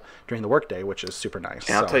people during the workday, which is super nice.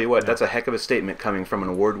 And I'll tell you what, that's a heck of a statement coming from an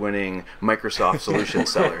award-winning Microsoft solution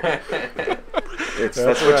seller. Which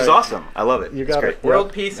is awesome. I love it. You got it.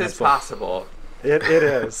 World peace is possible. It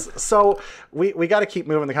is. So we got to keep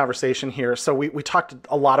moving the conversation here. So we talked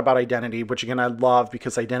a lot about identity, which again I love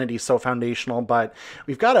because identity is so foundational, but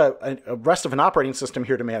we've got a rest of an operating system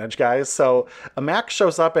here to manage, guys. So a Mac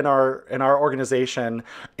shows up in our organization,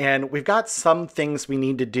 and we've got some things we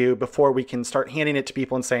need to do before we can start handing it to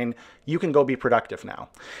people and saying, you can go be productive now.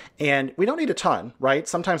 And we don't need a ton, right?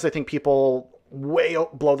 Sometimes I think people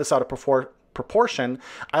blow this out of proportion.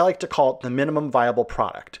 I like to call it the minimum viable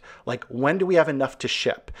product. Like, when do we have enough to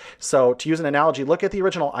ship? So to use an analogy, look at the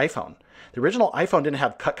original iPhone. The original iPhone didn't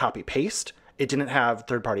have cut, copy, paste. It didn't have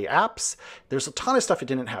third-party apps. There's a ton of stuff it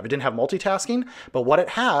didn't have. It didn't have multitasking, but what it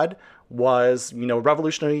had was, you know,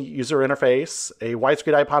 revolutionary user interface, a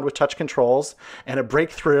widescreen iPod with touch controls, and a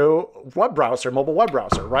breakthrough web browser, mobile web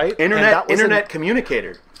browser, right? Internet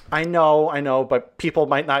communicator. I know, but people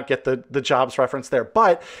might not get the Jobs reference there.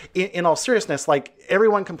 But in all seriousness, like,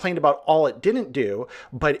 everyone complained about all it didn't do,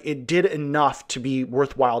 but it did enough to be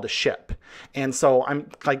worthwhile to ship. And so I'm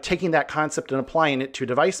like taking that concept and applying it to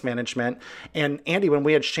device management. And Andy, when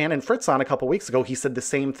we had Shannon Fritz on a couple weeks ago, he said the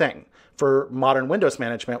same thing. for modern Windows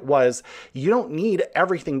management was you don't need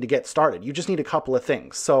everything to get started. You just need a couple of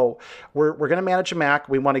things. So we're going to manage a Mac.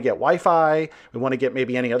 We want to get Wi-Fi. We want to get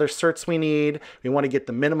maybe any other certs we need. We want to get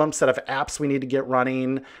the minimum set of apps we need to get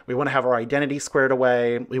running. We want to have our identity squared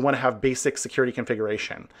away. We want to have basic security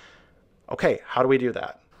configuration. Okay, how do we do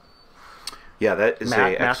that? Yeah, that is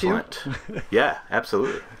Matthew? excellent. Yeah,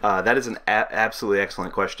 absolutely. That is an absolutely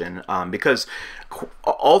excellent question, because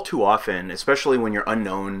all too often, especially when you're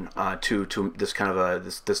unknown to this kind of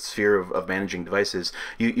this sphere of managing devices,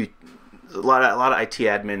 a lot of IT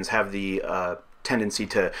admins have the tendency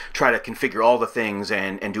to try to configure all the things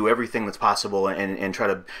and do everything that's possible and try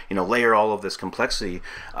to layer all of this complexity,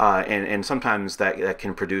 and sometimes that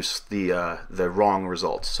can produce the wrong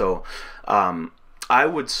results. So I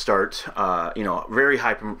would start, very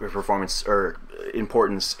high performance or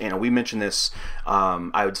importance. We mention this,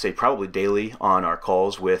 I would say probably daily on our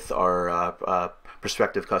calls with our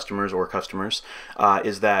prospective customers or customers,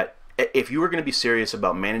 is that if you were going to be serious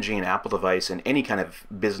about managing an Apple device in any kind of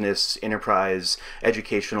business, enterprise,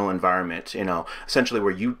 educational environment, essentially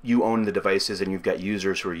where you own the devices and you've got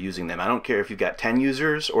users who are using them. I don't care if you've got 10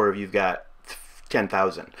 users or if you've got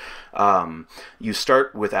 10,000. You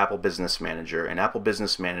start with Apple Business Manager, and Apple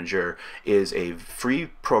Business Manager is a free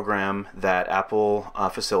program that Apple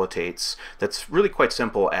facilitates that's really quite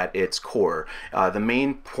simple at its core. The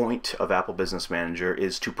main point of Apple Business Manager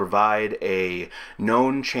is to provide a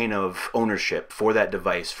known chain of ownership for that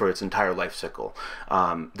device for its entire life cycle.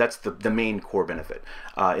 That's the main core benefit,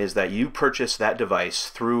 is that you purchase that device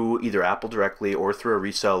through either Apple directly or through a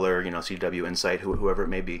reseller, CW Insight, whoever it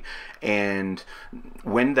may be, and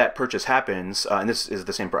when that purchase happens, and this is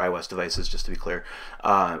the same for iOS devices, just to be clear,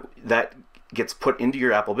 that gets put into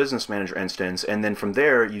your Apple Business Manager instance, and then from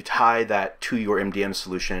there you tie that to your MDM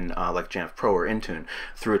solution, like Jamf Pro or Intune,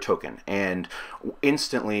 through a token. And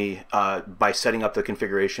instantly, by setting up the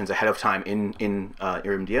configurations ahead of time in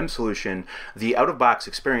your MDM solution, the out-of-box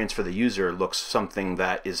experience for the user looks something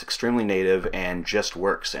that is extremely native and just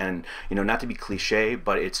works. And not to be cliche,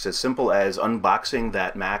 but it's as simple as unboxing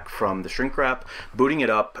that Mac from the shrink wrap, booting it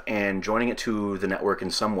up, and joining it to the network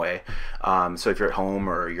in some way. So if you're at home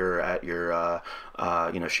or you're at your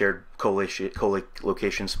shared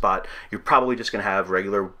co-location spot, you're probably just going to have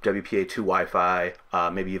regular WPA2 Wi-Fi.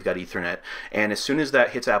 Maybe you've got Ethernet, and as soon as that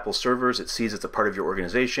hits Apple servers, it sees it's a part of your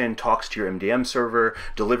organization, talks to your MDM server,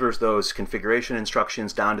 delivers those configuration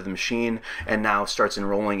instructions down to the machine, and now starts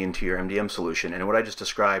enrolling into your MDM solution. And what I just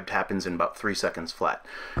described happens in about 3 seconds flat.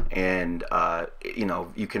 And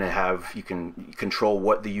you can control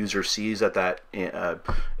what the user sees at that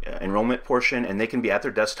enrollment portion, and they can be at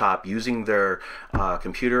their desktop using their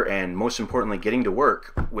computer, and most importantly, getting to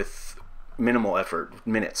work with minimal effort,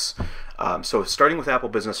 minutes. So starting with Apple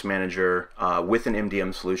Business Manager with an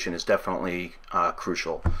MDM solution is definitely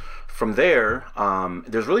crucial. From there,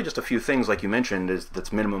 there's really just a few things, like you mentioned,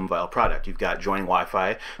 that's minimum viable product. You've got joining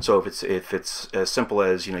Wi-Fi. So if it's as simple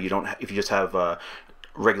as if you just have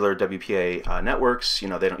regular WPA networks, you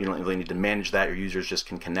don't really need to manage that. Your users just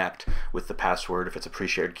can connect with the password if it's a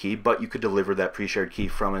pre-shared key, but you could deliver that pre-shared key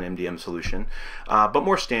from an MDM solution. But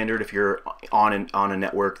more standard, if you're on a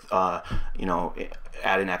network,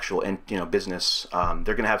 at an actual business,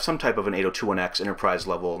 they're going to have some type of an 802.1x enterprise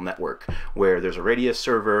level network where there's a Radius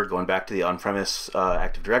server going back to the on-premise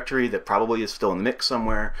Active Directory that probably is still in the mix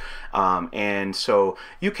somewhere, and so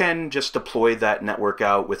you can just deploy that network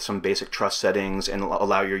out with some basic trust settings and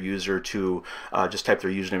allow your user to just type their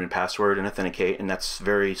username and password and authenticate, and that's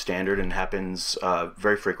very standard and happens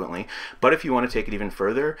very frequently. But if you want to take it even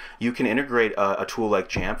further, you can integrate a tool like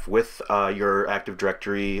Jamf with your Active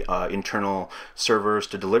Directory internal server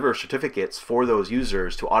to deliver certificates for those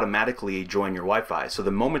users to automatically join your Wi-Fi. So the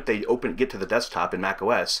moment they get to the desktop in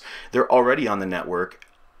macOS, they're already on the network,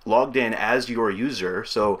 logged in as your user.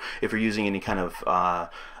 So if you're using any kind of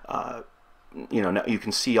you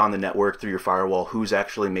can see on the network through your firewall who's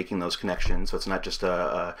actually making those connections. So it's not just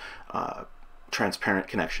a transparent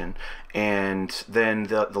connection. And then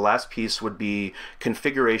the last piece would be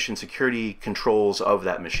configuration security controls of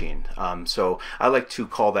that machine. So I like to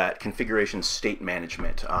call that configuration state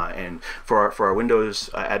management. And for our Windows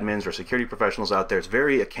admins or security professionals out there, it's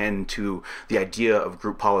very akin to the idea of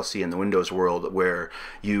group policy in the Windows world, where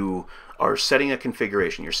you are setting a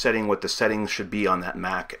configuration. You're setting what the settings should be on that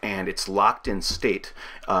Mac, and it's locked in state.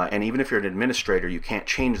 And even if you're an administrator, you can't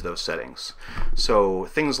change those settings. So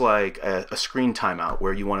things like a screen timeout,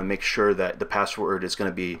 where you want to make sure that the password is going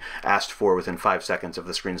to be asked for within 5 seconds of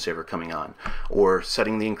the screensaver coming on, or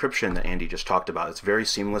setting the encryption that Andy just talked about. It's very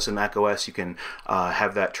seamless in macOS. You can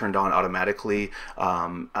have that turned on automatically.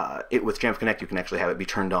 With Jamf Connect, you can actually have it be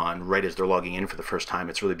turned on right as they're logging in for the first time.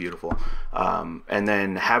 It's really beautiful. And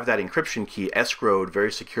then have that encryption key escrowed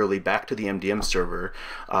very securely back to the MDM server,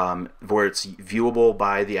 where it's viewable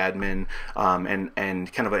by the admin,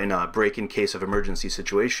 and kind of in a break in case of emergency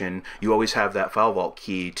situation, you always have that file vault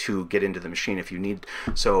key to get into the machine if you need.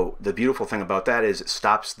 So the beautiful thing about that is it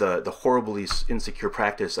stops the horribly insecure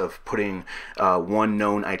practice of putting one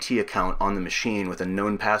known IT account on the machine with a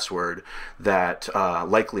known password that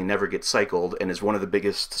likely never gets cycled and is one of the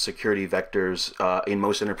biggest security vectors in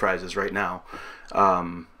most enterprises right now.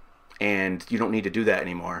 And you don't need to do that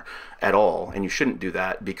anymore at all, and you shouldn't do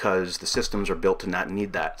that because the systems are built to not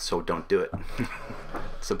need that, so don't do it.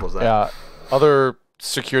 Simple as that. Yeah. Other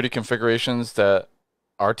security configurations that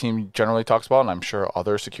our team generally talks about, and I'm sure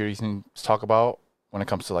other security teams talk about when it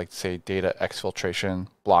comes to, like, say, data exfiltration,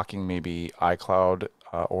 blocking maybe iCloud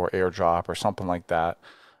or AirDrop or something like that.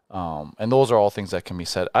 And those are all things that can be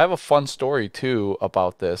said. I have a fun story, too,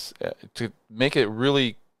 about this to make it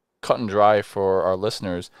really cut and dry for our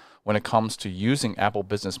listeners when it comes to using Apple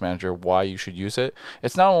Business Manager, why you should use it.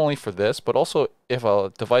 It's not only for this, but also if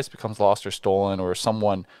a device becomes lost or stolen, or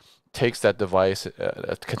someone takes that device,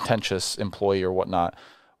 a contentious employee or whatnot,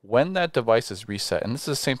 when that device is reset, and this is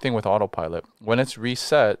the same thing with Autopilot, when it's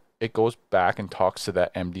reset, it goes back and talks to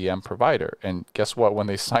that MDM provider. And guess what? When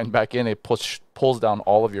they sign back in, it pulls down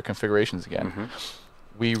all of your configurations again. Mm-hmm.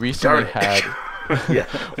 We recently had Yeah.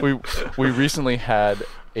 we recently had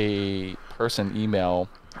a person email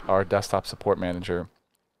our desktop support manager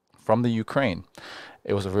from the Ukraine.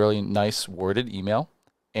 It was a really nice worded email,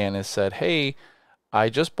 and it said, "Hey, I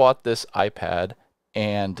just bought this iPad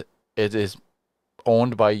and it is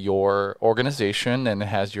owned by your organization and it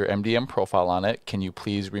has your MDM profile on it. Can you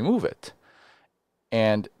please remove it?"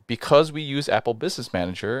 And because we use Apple Business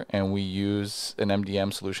Manager and we use an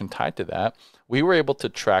MDM solution tied to that, we were able to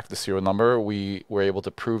track the serial number. We were able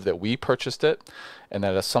to prove that we purchased it and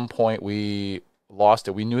that at some point we lost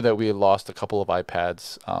it. We knew that we had lost a couple of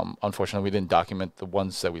iPads. Unfortunately, we didn't document the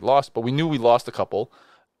ones that we lost, but we knew we lost a couple.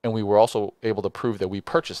 And we were also able to prove that we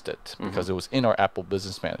purchased it because it was in our Apple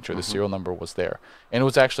Business Manager. The serial number was there. And it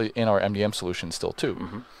was actually in our MDM solution still,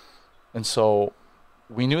 too. And so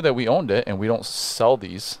we knew that we owned it, and we don't sell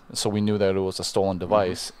these. So we knew that it was a stolen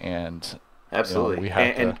device. And absolutely. We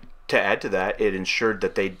had and to add to that, it ensured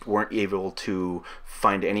that they weren't able to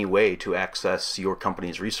find any way to access your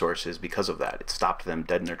company's resources because of that. It stopped them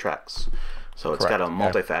dead in their tracks. So it's got a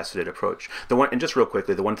multifaceted approach. And just real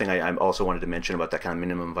quickly, the one thing I also wanted to mention about that kind of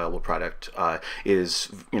minimum viable product is,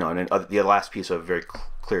 and the last piece of very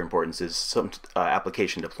clear importance is some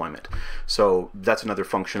application deployment. So that's another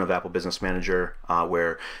function of Apple Business Manager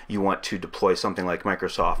where you want to deploy something like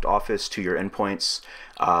Microsoft Office to your endpoints,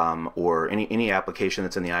 or any application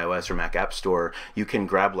that's in the iOS or Mac App Store. You can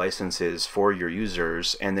grab licenses for your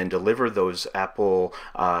users and then deliver those Apple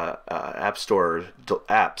App Store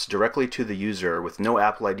apps directly to the user with no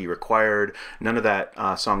Apple ID required, none of that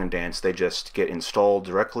song and dance. They just get installed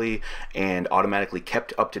directly and automatically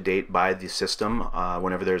kept up to date by the system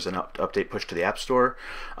whenever there's an update pushed to the App Store.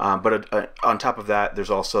 But on top of that,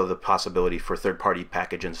 there's also the possibility for third-party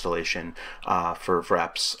package installation for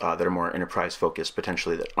apps that are more enterprise focused,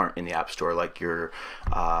 potentially, that aren't in the App Store, like your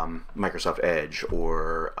Microsoft Edge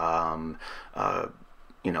or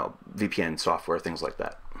VPN software, things like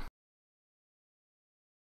that.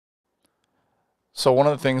 So one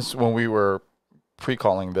of the things when we were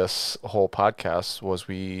pre-calling this whole podcast was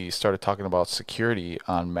we started talking about security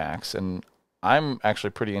on Macs, and I'm actually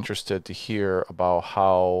pretty interested to hear about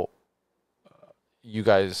how you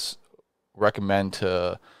guys recommend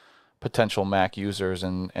to potential Mac users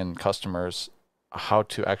and customers how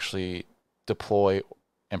to actually deploy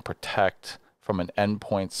and protect from an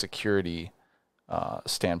endpoint security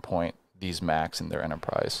standpoint these Macs in their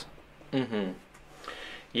enterprise. Mm-hmm.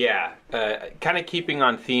 Yeah, kind of keeping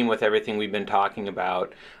on theme with everything we've been talking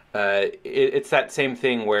about. It's that same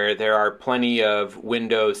thing where there are plenty of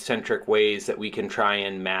Windows-centric ways that we can try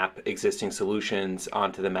and map existing solutions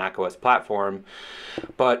onto the macOS platform,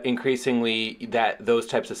 but increasingly those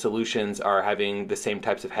types of solutions are having the same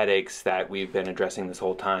types of headaches that we've been addressing this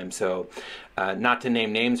whole time. So not to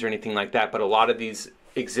name names or anything like that, but a lot of these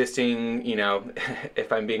existing,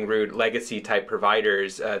 if I'm being rude, legacy type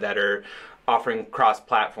providers that are offering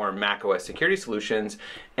cross-platform macOS security solutions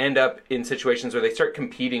end up in situations where they start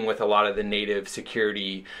competing with a lot of the native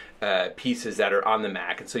security pieces that are on the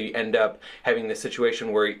Mac. And so you end up having this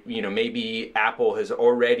situation where, you know, maybe Apple has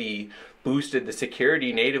already boosted the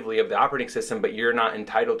security natively of the operating system, but you're not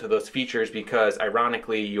entitled to those features because,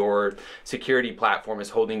 ironically, your security platform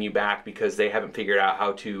is holding you back because they haven't figured out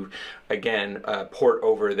how to, again, port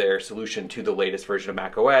over their solution to the latest version of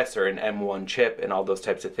macOS or an M1 chip and all those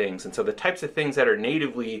types of things. And so the types of things that are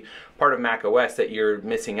natively part of macOS that you're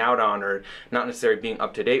missing out on or not necessarily being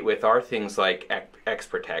up to date with are things like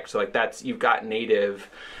XProtect. So like you've got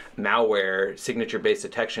native malware signature-based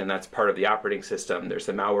detection that's part of the operating system. There's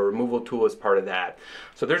the malware removal tool as part of that.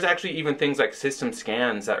 So there's actually even things like system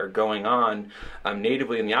scans that are going on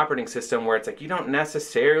natively in the operating system where it's like you don't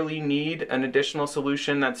necessarily need an additional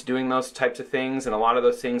solution that's doing those types of things, and a lot of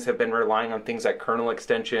those things have been relying on things like kernel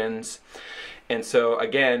extensions. And so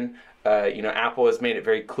again, you know, Apple has made it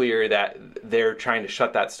very clear that they're trying to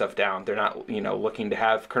shut that stuff down. They're not, you know, looking to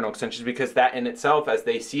have kernel extensions because that in itself, as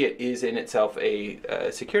they see it, is in itself a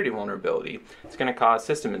security vulnerability. It's going to cause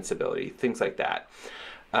system instability, things like that.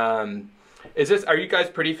 Are you guys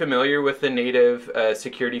pretty familiar with the native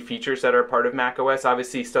security features that are part of macOS?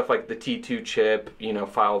 Obviously, stuff like the T2 chip, you know,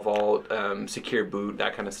 file vault, secure boot,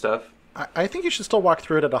 that kind of stuff. I think you should still walk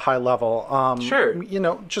through it at a high level. Sure. You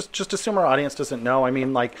know, just assume our audience doesn't know. I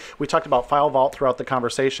mean, like we talked about file vault throughout the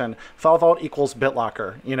conversation. File vault equals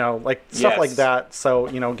BitLocker. You know, like stuff like that. So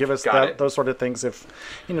you know, give us those sort of things. If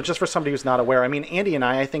you know, just for somebody who's not aware. I mean, Andy and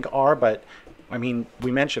I think are, but I mean,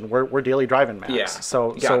 we mentioned we're daily driving Macs. Yeah.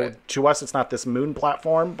 So to us, it's not this moon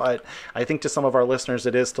platform, but I think to some of our listeners,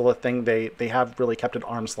 it is still a thing they have really kept at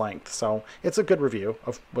arm's length. So it's a good review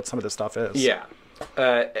of what some of this stuff is. Yeah.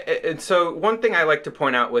 And so one thing I like to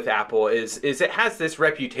point out with Apple is it has this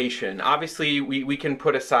reputation. Obviously, we can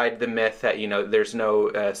put aside the myth that, you know, there's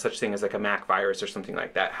no such thing as like a Mac virus or something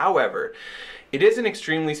like that. However, it is an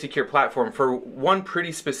extremely secure platform for one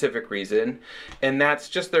pretty specific reason, and that's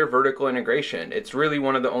just their vertical integration. It's really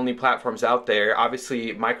one of the only platforms out there.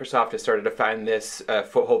 Obviously, Microsoft has started to find this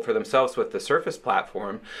foothold for themselves with the Surface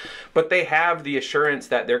platform, but they have the assurance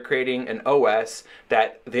that they're creating an OS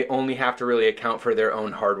that they only have to really account for their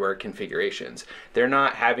own hardware configurations. They're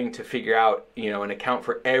not having to figure out, you know, and account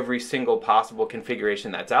for every single possible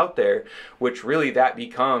configuration that's out there, which really that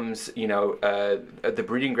becomes, you know, the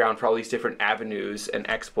breeding ground for all these different avenues and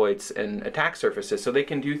exploits and attack surfaces. So they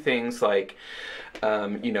can do things like,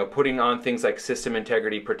 you know, putting on things like system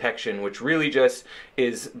integrity protection, which really just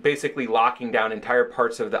is basically locking down entire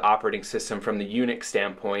parts of the operating system from the Unix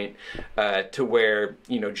standpoint to where,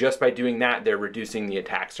 you know, just by doing that, they're reducing the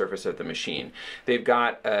attack surface of the machine. They've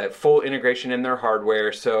got full integration in their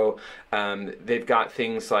hardware. So they've got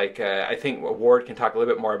things like, I think Ward can talk a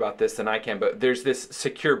little bit more about this than I can, but there's this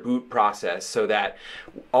secure boot process so that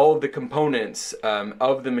all of the components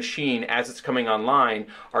of the machine as it's coming online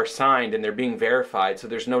are signed and they're being verified. So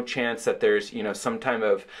there's no chance that there's, you know, some type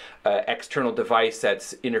of external device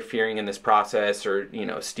that's interfering in this process or, you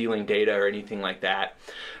know, stealing data or anything like that.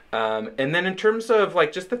 And then in terms of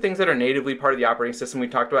like just the things that are natively part of the operating system, we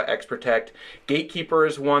talked about XProtect. Gatekeeper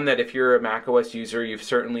is one that if you're a macOS user, you've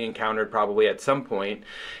certainly encountered probably at some point.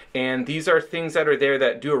 And these are things that are there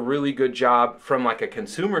that do a really good job from like a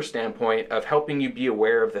consumer standpoint of helping you be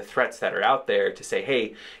aware of the threats that are out there to say,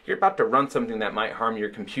 hey, you're about to run something that might harm your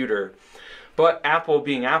computer. But Apple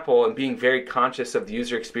being Apple and being very conscious of the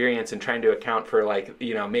user experience and trying to account for like,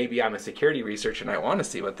 you know, maybe I'm a security researcher and I want to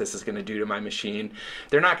see what this is going to do to my machine.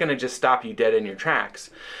 They're not going to just stop you dead in your tracks.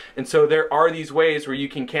 And so there are these ways where you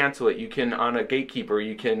can cancel it. You can, on a Gatekeeper,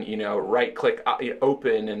 you can, you know, right click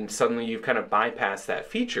open and suddenly you've kind of bypassed that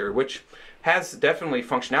feature, which has definitely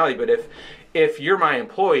functionality. But if you're my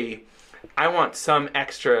employee, I want some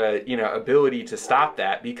extra, you know, ability to stop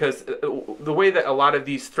that, because the way that a lot of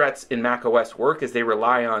these threats in macOS work is they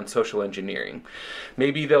rely on social engineering.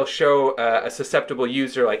 Maybe they'll show a susceptible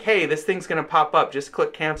user like, hey, this thing's going to pop up, just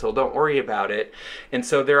click cancel, don't worry about it. And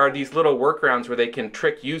so there are these little workarounds where they can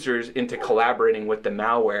trick users into collaborating with the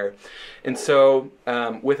malware. And so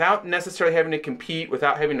without necessarily having to compete,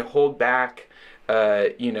 without having to hold back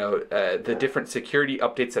the different security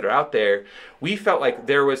updates that are out there, we felt like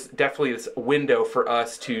there was definitely this window for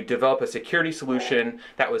us to develop a security solution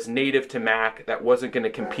that was native to Mac, that wasn't going to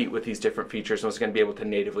compete with these different features and was going to be able to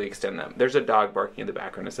natively extend them. There's a dog barking in the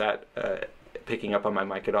background. Is that picking up on my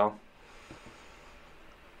mic at all?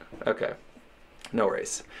 Okay. No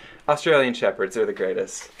worries. Australian Shepherds are the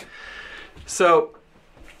greatest. So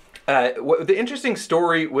The interesting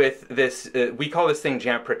story with this, we call this thing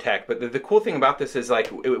Jamf Protect, but the cool thing about this is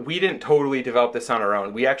like we didn't totally develop this on our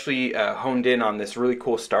own. We actually honed in on this really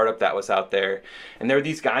cool startup that was out there, and there were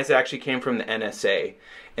these guys that actually came from the NSA,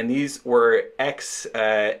 and these were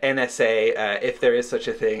ex-NSA, if there is such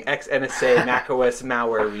a thing, ex-NSA macOS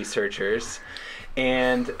malware researchers.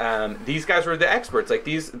 And these guys were the experts. Like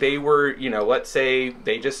they were, you know, let's say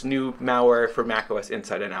they just knew malware for macOS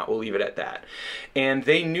inside and out. We'll leave it at that. And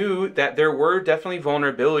they knew that there were definitely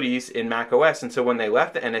vulnerabilities in macOS. And so when they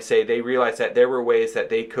left the NSA, they realized that there were ways that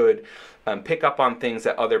they could pick up on things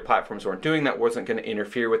that other platforms weren't doing that wasn't going to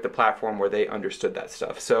interfere with the platform where they understood that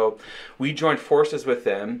stuff. So we joined forces with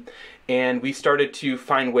them, and we started to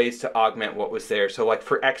find ways to augment what was there. So like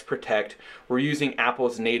for XProtect, we're using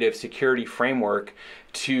Apple's native security framework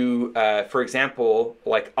to, for example,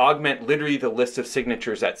 like augment literally the list of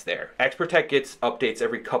signatures that's there. XProtect gets updates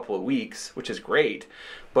every couple of weeks, which is great.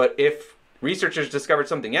 But if researchers discovered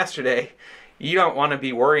something yesterday, you don't want to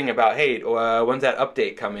be worrying about, hey, when's that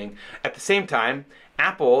update coming? At the same time,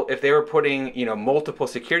 Apple, if they were putting, you know, multiple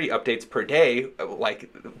security updates per day,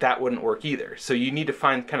 like that wouldn't work either. So you need to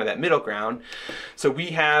find kind of that middle ground. So we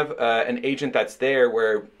have an agent that's there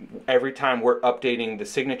where every time we're updating the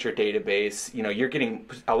signature database, you know, you're getting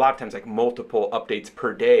a lot of times like multiple updates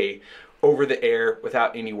per day over the air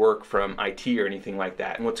without any work from IT or anything like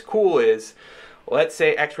that. And what's cool is, let's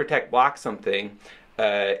say XProtect blocks something,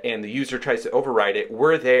 and the user tries to override it,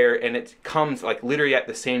 we're there and it comes like literally at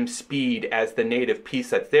the same speed as the native piece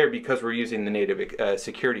that's there because we're using the native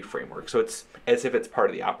security framework. So it's as if it's part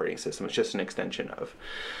of the operating system. It's just an extension of.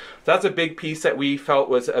 So that's a big piece that we felt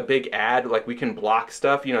was a big add. Like we can block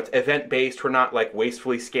stuff. You know, it's event-based. We're not like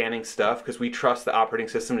wastefully scanning stuff because we trust the operating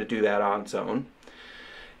system to do that on its own.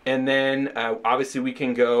 And then obviously we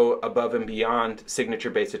can go above and beyond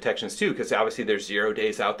signature-based detections too, because obviously there's 0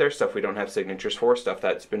 days out there, stuff we don't have signatures for, stuff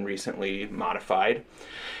that's been recently modified.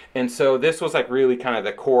 And so this was like really kind of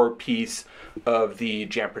the core piece of the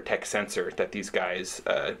Jamf Protect sensor that these guys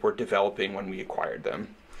were developing when we acquired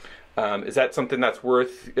them. Is that something that's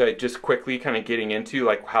worth just quickly kind of getting into,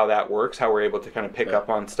 like how that works, how we're able to kind of pick up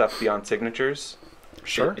on stuff beyond signatures?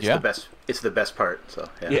 Sure. It's the best. It's the best part. So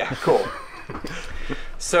yeah, cool.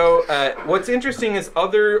 So what's interesting is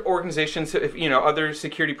other organizations, you know, other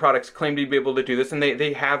security products claim to be able to do this, and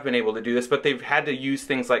they have been able to do this, but they've had to use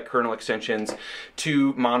things like kernel extensions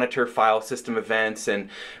to monitor file system events, and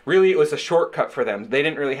really it was a shortcut for them. They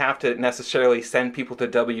didn't really have to necessarily send people to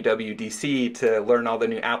WWDC to learn all the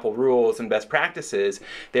new Apple rules and best practices.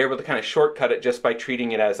 They were able to kind of shortcut it just by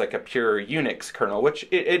treating it as like a pure Unix kernel, which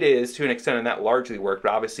it is to an extent, and that largely worked,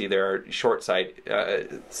 but obviously there are short side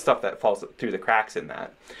stuff that falls through the cracks in that.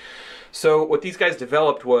 So what these guys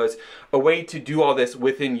developed was a way to do all this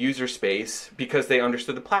within user space because they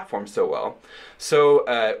understood the platform so well.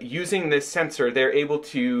 So using this sensor, they're able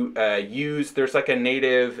to use, there's like a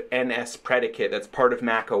native NS predicate that's part of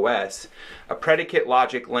macOS, a predicate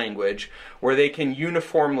logic language where they can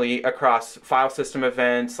uniformly across file system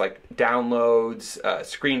events like downloads,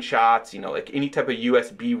 screenshots, you know, like any type of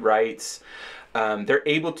USB writes, they're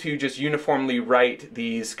able to just uniformly write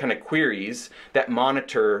these kind of queries that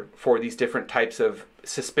monitor for these different types of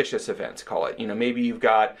suspicious events, call it. You know, maybe you've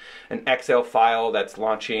got an Excel file that's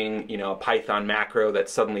launching, you know, a Python macro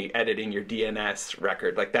that's suddenly editing your DNS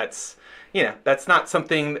record. Like that's, you know, that's not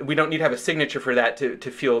something, we don't need to have a signature for that to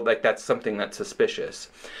feel like that's something that's suspicious.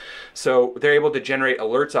 So they're able to generate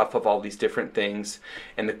alerts off of all these different things.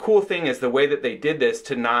 And the cool thing is the way that they did this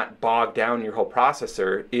to not bog down your whole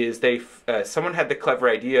processor is someone had the clever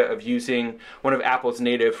idea of using one of Apple's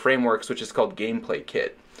native frameworks, which is called Gameplay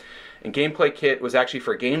Kit. And Gameplay Kit was actually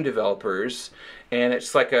for game developers, and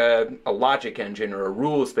it's like a logic engine or a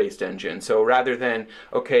rules-based engine. So rather than,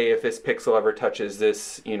 okay, if this pixel ever touches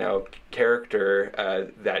this, you know,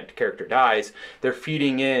 character, that character dies, they're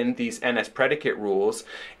feeding in these NS predicate rules,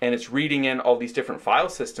 and it's reading in all these different file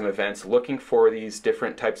system events, looking for these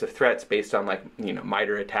different types of threats based on, like, you know,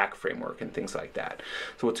 MITRE ATT&CK framework and things like that.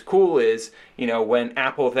 So what's cool is, you know, when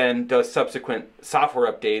Apple then does subsequent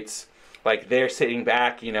software updates, like they're sitting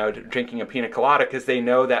back, you know, drinking a pina colada because they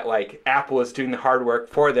know that like Apple is doing the hard work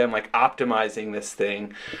for them, like optimizing this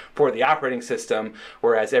thing for the operating system,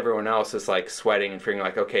 whereas everyone else is like sweating and figuring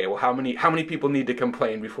like, okay, well, how many people need to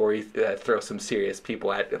complain before we throw some serious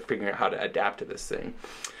people at figuring out how to adapt to this thing.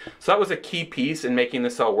 So that was a key piece in making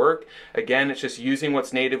this all work. Again, it's just using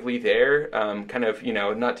what's natively there, kind of, you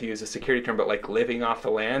know, not to use a security term, but like living off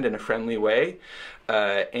the land in a friendly way,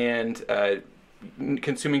 and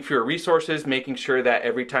consuming fewer resources, making sure that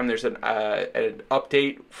every time there's an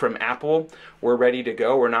update from Apple, we're ready to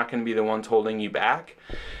go. We're not going to be the ones holding you back.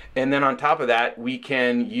 And then on top of that, we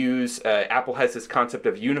can use, Apple has this concept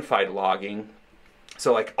of unified logging.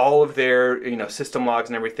 So like all of their system logs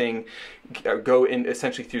and everything go in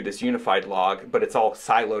essentially through this unified log, but it's all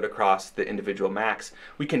siloed across the individual Macs.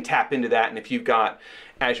 We can tap into that, and if you've got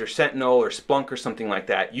Azure Sentinel or Splunk or something like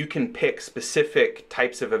that, you can pick specific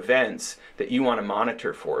types of events that you want to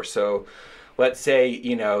monitor for. So let's say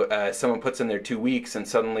someone puts in their 2 weeks and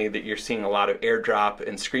suddenly that you're seeing a lot of airdrop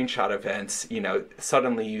and screenshot events.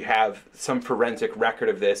 Suddenly you have some forensic record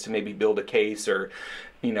of this to maybe build a case, or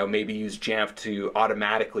maybe use Jamf to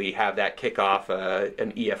automatically have that kick off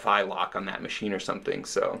an EFI lock on that machine or something.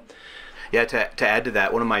 So yeah, to add to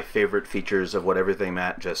that, one of my favorite features of what everything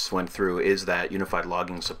Matt just went through is that unified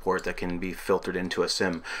logging support that can be filtered into a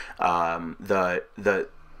SIM.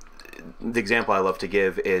 The example I love to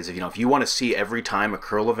give is, if you want to see every time a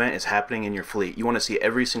curl event is happening in your fleet, you want to see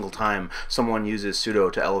every single time someone uses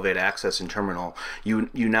sudo to elevate access in terminal, you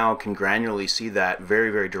now can granularly see that very,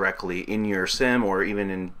 very directly in your SIM, or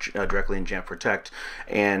even directly in Jamf Protect,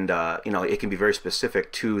 and it can be very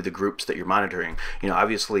specific to the groups that you're monitoring.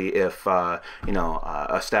 Obviously, if a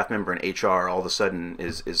staff member in HR all of a sudden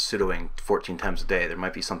is sudoing 14 times a day, there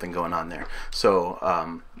might be something going on there.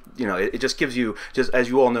 So it just gives you, just as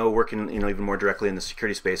you all know, working even more directly in the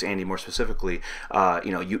security space, Andy more specifically,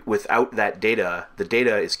 without that data, the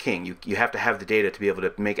data is king. You have to have the data to be able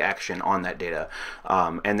to make action on that data,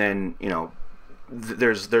 and then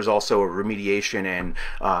there's also a remediation and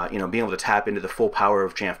being able to tap into the full power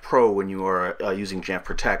of Jamf Pro when you are using Jamf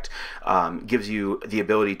Protect gives you the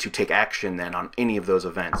ability to take action then on any of those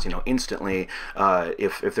events instantly.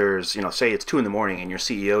 If there's say it's 2 in the morning and your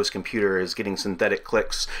CEO's computer is getting synthetic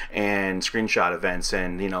clicks and screenshot events,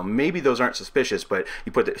 and maybe those aren't suspicious, but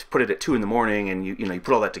you put it at 2 in the morning and you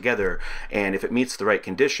put all that together, and if it meets the right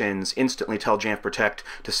conditions, instantly tell Jamf Protect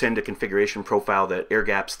to send a configuration profile that air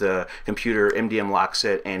gaps the computer, MDM locks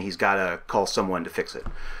it, and he's got to call someone to fix it.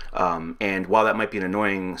 And while that might be an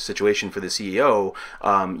annoying situation for the CEO,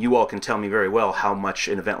 you all can tell me very well how much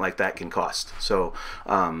an event like that can cost. So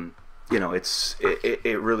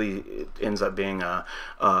it really ends up being a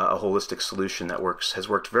holistic solution that has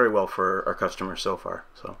worked very well for our customers so far.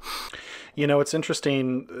 So it's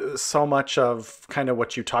interesting, so much of kind of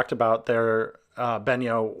what you talked about there,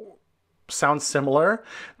 Benyo, sounds similar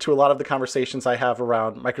to a lot of the conversations I have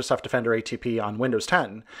around Microsoft Defender ATP on Windows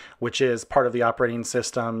 10, which is part of the operating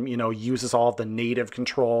system, uses all of the native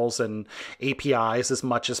controls and APIs as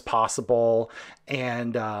much as possible.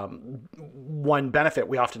 And one benefit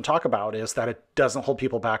we often talk about is that it doesn't hold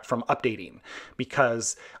people back from updating,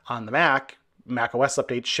 because on the macOS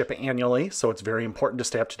updates ship annually, so it's very important to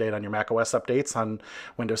stay up to date on your macOS updates. On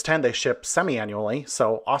Windows 10, they ship semi-annually,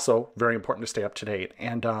 so also very important to stay up to date.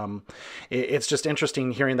 And it's just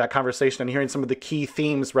interesting hearing that conversation and hearing some of the key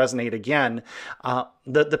themes resonate again.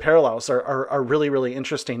 The parallels are really, really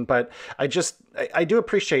interesting, but I do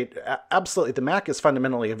appreciate, absolutely, the Mac is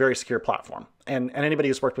fundamentally a very secure platform, and anybody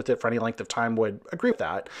who's worked with it for any length of time would agree with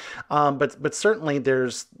that. But certainly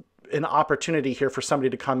there's an opportunity here for somebody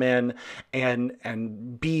to come in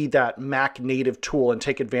and be that Mac native tool and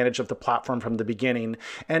take advantage of the platform from the beginning.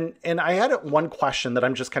 And I had one question that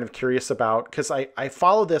I'm just kind of curious about, because I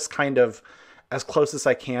follow this kind of as close as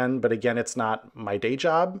I can, but again, it's not my day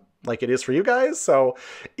job like it is for you guys. So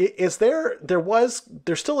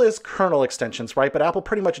there still is kernel extensions, right? But Apple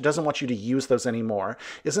pretty much doesn't want you to use those anymore.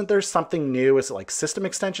 Isn't there something new? Is it like system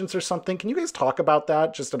extensions or something? Can you guys talk about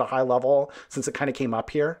that just at a high level, since it kind of came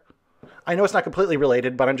up here? I know it's not completely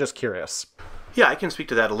related, but I'm just curious. Yeah, I can speak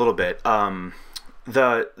to that a little bit. Kernel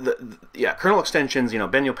extensions,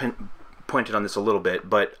 Benyo pointed on this a little bit,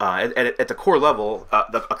 but at the core level,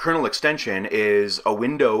 a kernel extension is a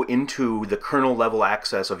window into the kernel level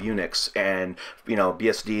access of Unix and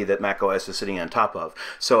BSD that macOS is sitting on top of.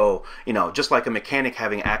 So just like a mechanic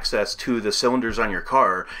having access to the cylinders on your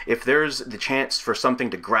car, if there's the chance for something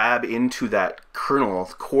to grab into that kernel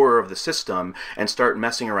core of the system and start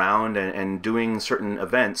messing around and doing certain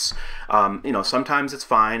events, sometimes it's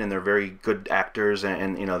fine and they're very good actors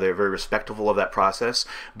and they're very respectful of that process.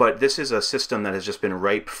 But this is a system that has just been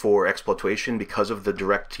ripe for exploitation because of the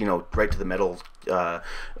direct, right to the metal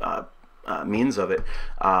means of it.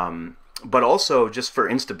 But also just for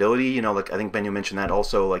instability, like I think Benyo mentioned that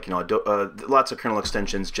also, like, lots of kernel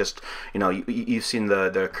extensions just, you've seen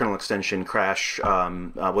the kernel extension crash.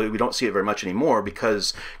 Well, we don't see it very much anymore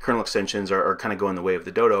because kernel extensions are kind of going the way of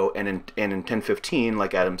the dodo. And in 10.15,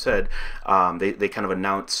 like Adam said, they kind of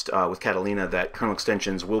announced with Catalina that kernel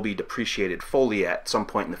extensions will be depreciated fully at some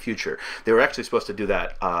point in the future. They were actually supposed to do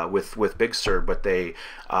that with Big Sur, but they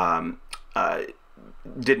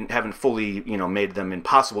haven't fully made them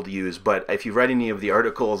impossible to use. But if you read any of the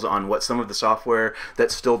articles on what some of the software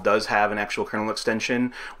that still does have an actual kernel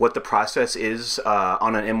extension, what the process is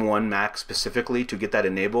on an M1 Mac specifically to get that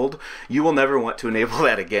enabled, you will never want to enable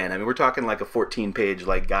that again. I mean, we're talking like a 14-page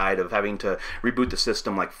guide of having to reboot the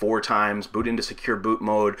system 4 times, boot into secure boot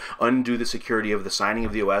mode, undo the security of the signing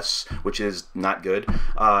of the OS, which is not good,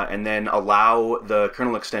 and then allow the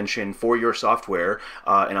kernel extension for your software.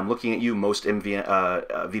 And I'm looking at you, most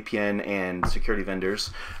VPN and security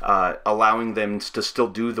vendors, allowing them to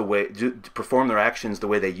still to perform their actions the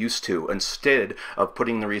way they used to, instead of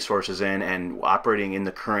putting the resources in and operating in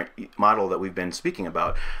the current model that we've been speaking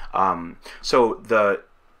about. So the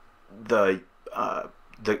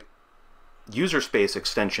user space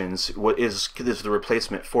extensions is the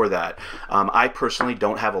replacement for that. I personally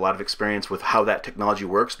don't have a lot of experience with how that technology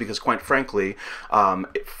works because, quite frankly,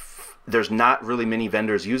 there's not really many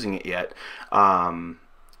vendors using it yet.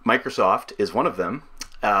 Microsoft is one of them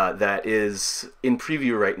that is in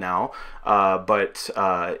preview right now.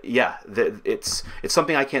 It's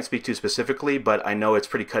something I can't speak to specifically, but I know it's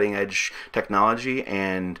pretty cutting edge technology,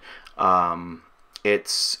 and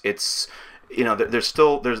there's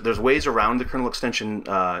ways around the kernel extension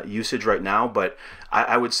usage right now, but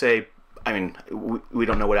I would say, I mean, we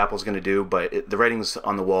don't know what Apple's going to do, but the writing's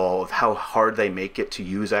on the wall of how hard they make it to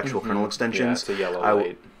use actual kernel extensions. Yeah, it's a yellow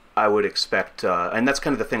light. I would expect, and that's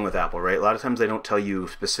kind of the thing with Apple, right? A lot of times they don't tell you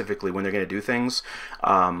specifically when they're going to do things,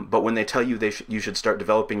 but when they tell you you should start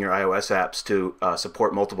developing your iOS apps to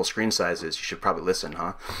support multiple screen sizes, you should probably listen,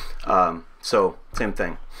 huh? So, same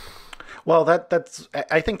thing. Well,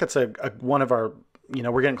 I think that's one of our,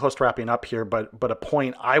 we're getting close to wrapping up here, but a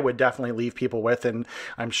point I would definitely leave people with, and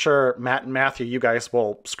I'm sure Matt and Matthew, you guys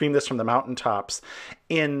will scream this from the mountaintops.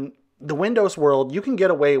 In the Windows world, you can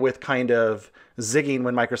get away with kind of zigging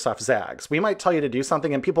when Microsoft zags. We might tell you to do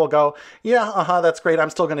something and people will go, yeah, that's great, I'm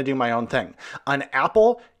still going to do my own thing. On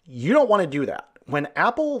Apple, you don't want to do that. When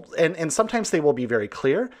Apple, and sometimes they will be very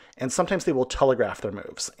clear, and sometimes they will telegraph their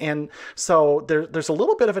moves. And so there's a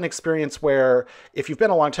little bit of an experience where if you've been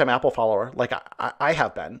a long-time Apple follower, like I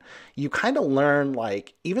have been, you kind of learn,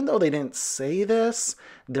 even though they didn't say this,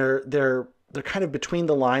 they're kind of between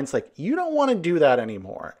the lines, you don't want to do that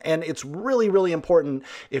anymore. And it's really, really important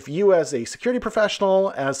if you, as a security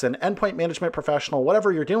professional, as an endpoint management professional,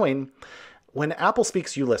 whatever you're doing, when Apple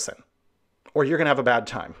speaks, you listen, or you're going to have a bad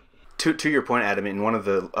time. To your point, Adam, in one of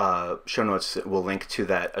the show notes, we'll link to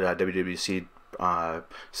that WWDC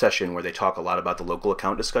session where they talk a lot about the local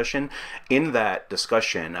account discussion. In that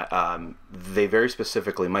discussion, they very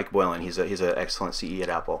specifically, Mike Boylan, he's an excellent CE at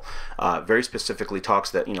Apple, very specifically talks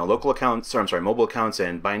that mobile accounts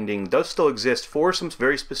and binding does still exist for some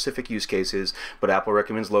very specific use cases, but Apple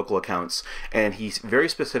recommends local accounts, and he very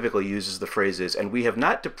specifically uses the phrases, and we have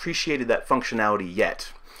not depreciated that functionality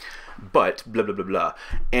yet, but blah blah blah blah.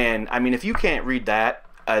 And I mean, if you can't read that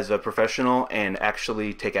as a professional and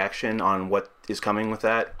actually take action on what is coming with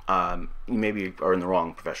that, you maybe are in the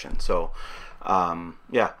wrong profession. So I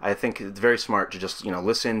think it's very smart to just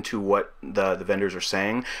listen to what the vendors are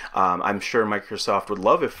saying. I'm sure Microsoft would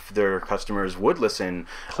love if their customers would listen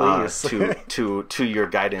to your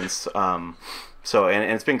guidance. So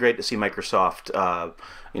and it's been great to see Microsoft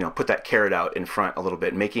put that carrot out in front a little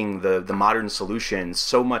bit, making the modern solution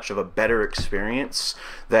so much of a better experience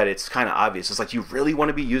that it's kind of obvious. It's like, you really want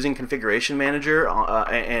to be using Configuration Manager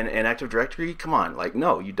and Active Directory? Come on,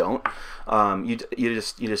 no, you don't. You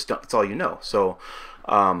just don't. It's all you know. So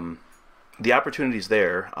the opportunity's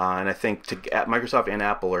there, and I think Microsoft and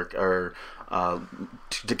Apple are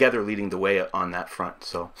together leading the way on that front.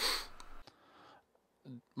 So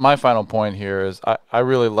my final point here is I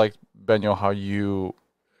really like, Benyo, how you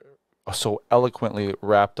so eloquently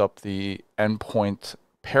wrapped up the endpoint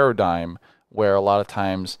paradigm, where a lot of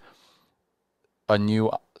times a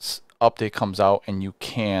new update comes out and you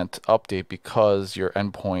can't update because your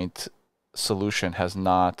endpoint solution is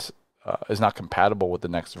not compatible with the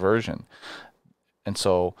next version. And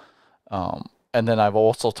so and then I've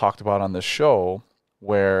also talked about on the show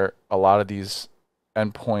where a lot of these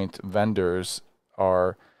endpoint vendors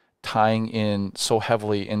are tying in so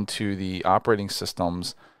heavily into the operating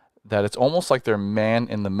systems that it's almost like they're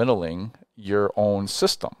man-in-the-middling your own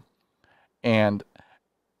system. And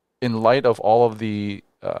in light of all of the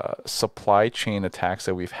supply chain attacks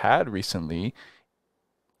that we've had recently,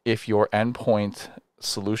 if your endpoint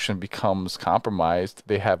solution becomes compromised,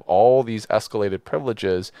 they have all these escalated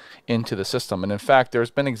privileges into the system. And in fact,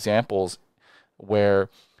 there's been examples where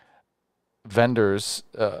vendors,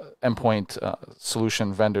 endpoint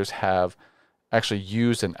solution vendors, have actually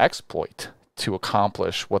used an exploit to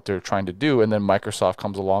accomplish what they're trying to do. And then Microsoft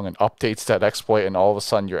comes along and updates that exploit, and all of a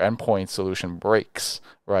sudden your endpoint solution breaks,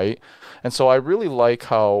 right? And so I really like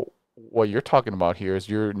how what you're talking about here is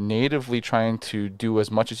you're natively trying to do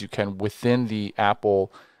as much as you can within the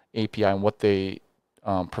Apple API and what they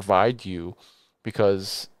provide you,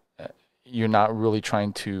 because you're not really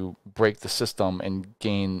trying to break the system and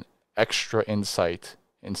gain extra insight.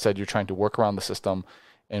 Instead, you're trying to work around the system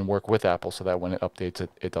and work with Apple so that when it updates,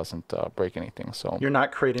 it doesn't break anything. So you're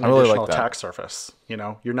not creating really additional like attack surface. You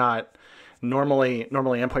know, you're not normally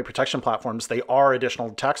endpoint protection platforms, they are additional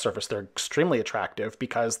attack surface. They're extremely attractive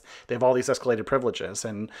because they have all these escalated privileges.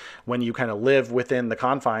 And when you kind of live within the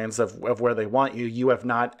confines of where they want you, you have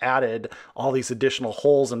not added all these additional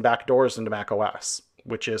holes and backdoors into macOS,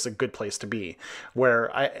 which is a good place to be. Where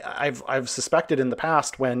I've suspected in the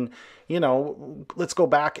past when, you know, let's go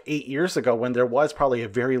back 8 years ago when there was probably a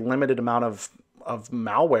very limited amount of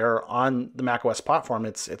malware on the macOS platform.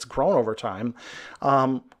 It's grown over time.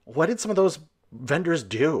 What did some of those vendors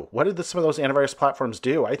do? What did some of those antivirus platforms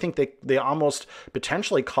do? I think they almost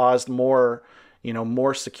potentially caused more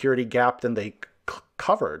security gap than they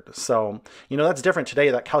covered. So, you know, that's different today.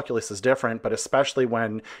 That calculus is different, but especially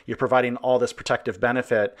when you're providing all this protective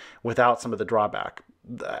benefit without some of the drawback.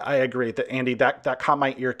 I agree that, Andy, that caught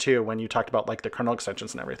my ear too when you talked about like the kernel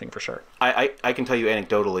extensions and everything, for sure. I can tell you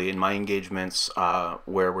anecdotally in my engagements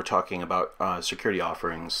where we're talking about security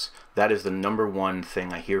offerings, that is the number one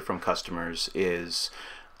thing I hear from customers is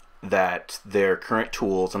that their current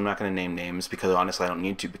tools, I'm not going to name names because honestly I don't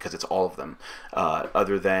need to, because it's all of them,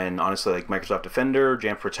 other than honestly like Microsoft Defender,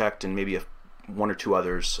 Jamf Protect, and maybe one or two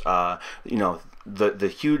others, you know, the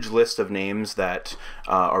huge list of names that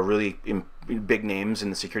are really big names in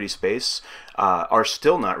the security space are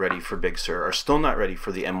still not ready for Big Sur, are still not ready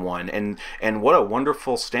for the M1. And what a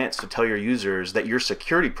wonderful stance to tell your users that your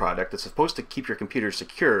security product that's supposed to keep your computer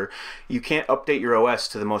secure, you can't update your OS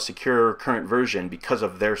to the most secure current version because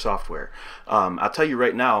of their software. I'll tell you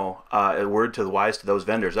right now, a word to the wise to those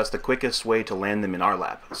vendors, that's the quickest way to land them in our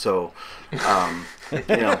lab. So, you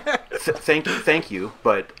know, thank you,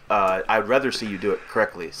 but I'd rather see you do it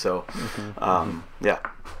correctly. So, yeah.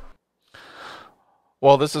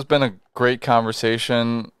 Well, this has been a great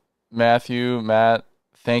conversation, Matthew, Matt.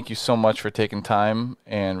 Thank you so much for taking time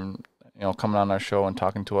and, you know, coming on our show and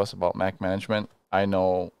talking to us about Mac management. I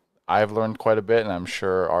know I've learned quite a bit, and I'm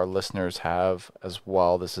sure our listeners have as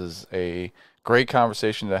well. This is a great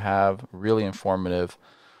conversation to have, really informative.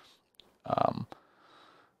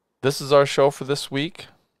 This is our show for this week.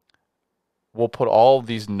 We'll put all of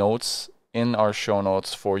these notes in our show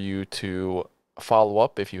notes for you to follow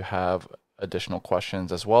up if you have additional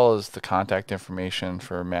questions, as well as the contact information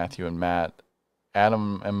for Matthew and Matt.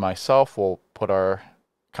 Adam and myself will put our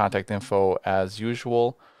contact info as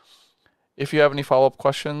usual. If you have any follow-up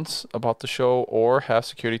questions about the show or have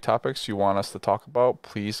security topics you want us to talk about,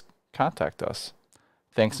 please contact us.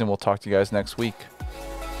 Thanks, and we'll talk to you guys next week.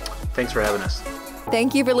 Thanks for having us.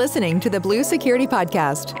 Thank you for listening to the Blue Security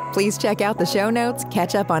Podcast. Please check out the show notes,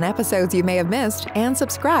 catch up on episodes you may have missed, and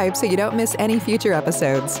subscribe so you don't miss any future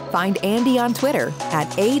episodes. Find Andy on Twitter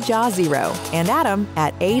 @AJaw0 and Adam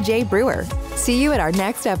 @AJBrewer. See you at our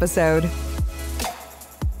next episode.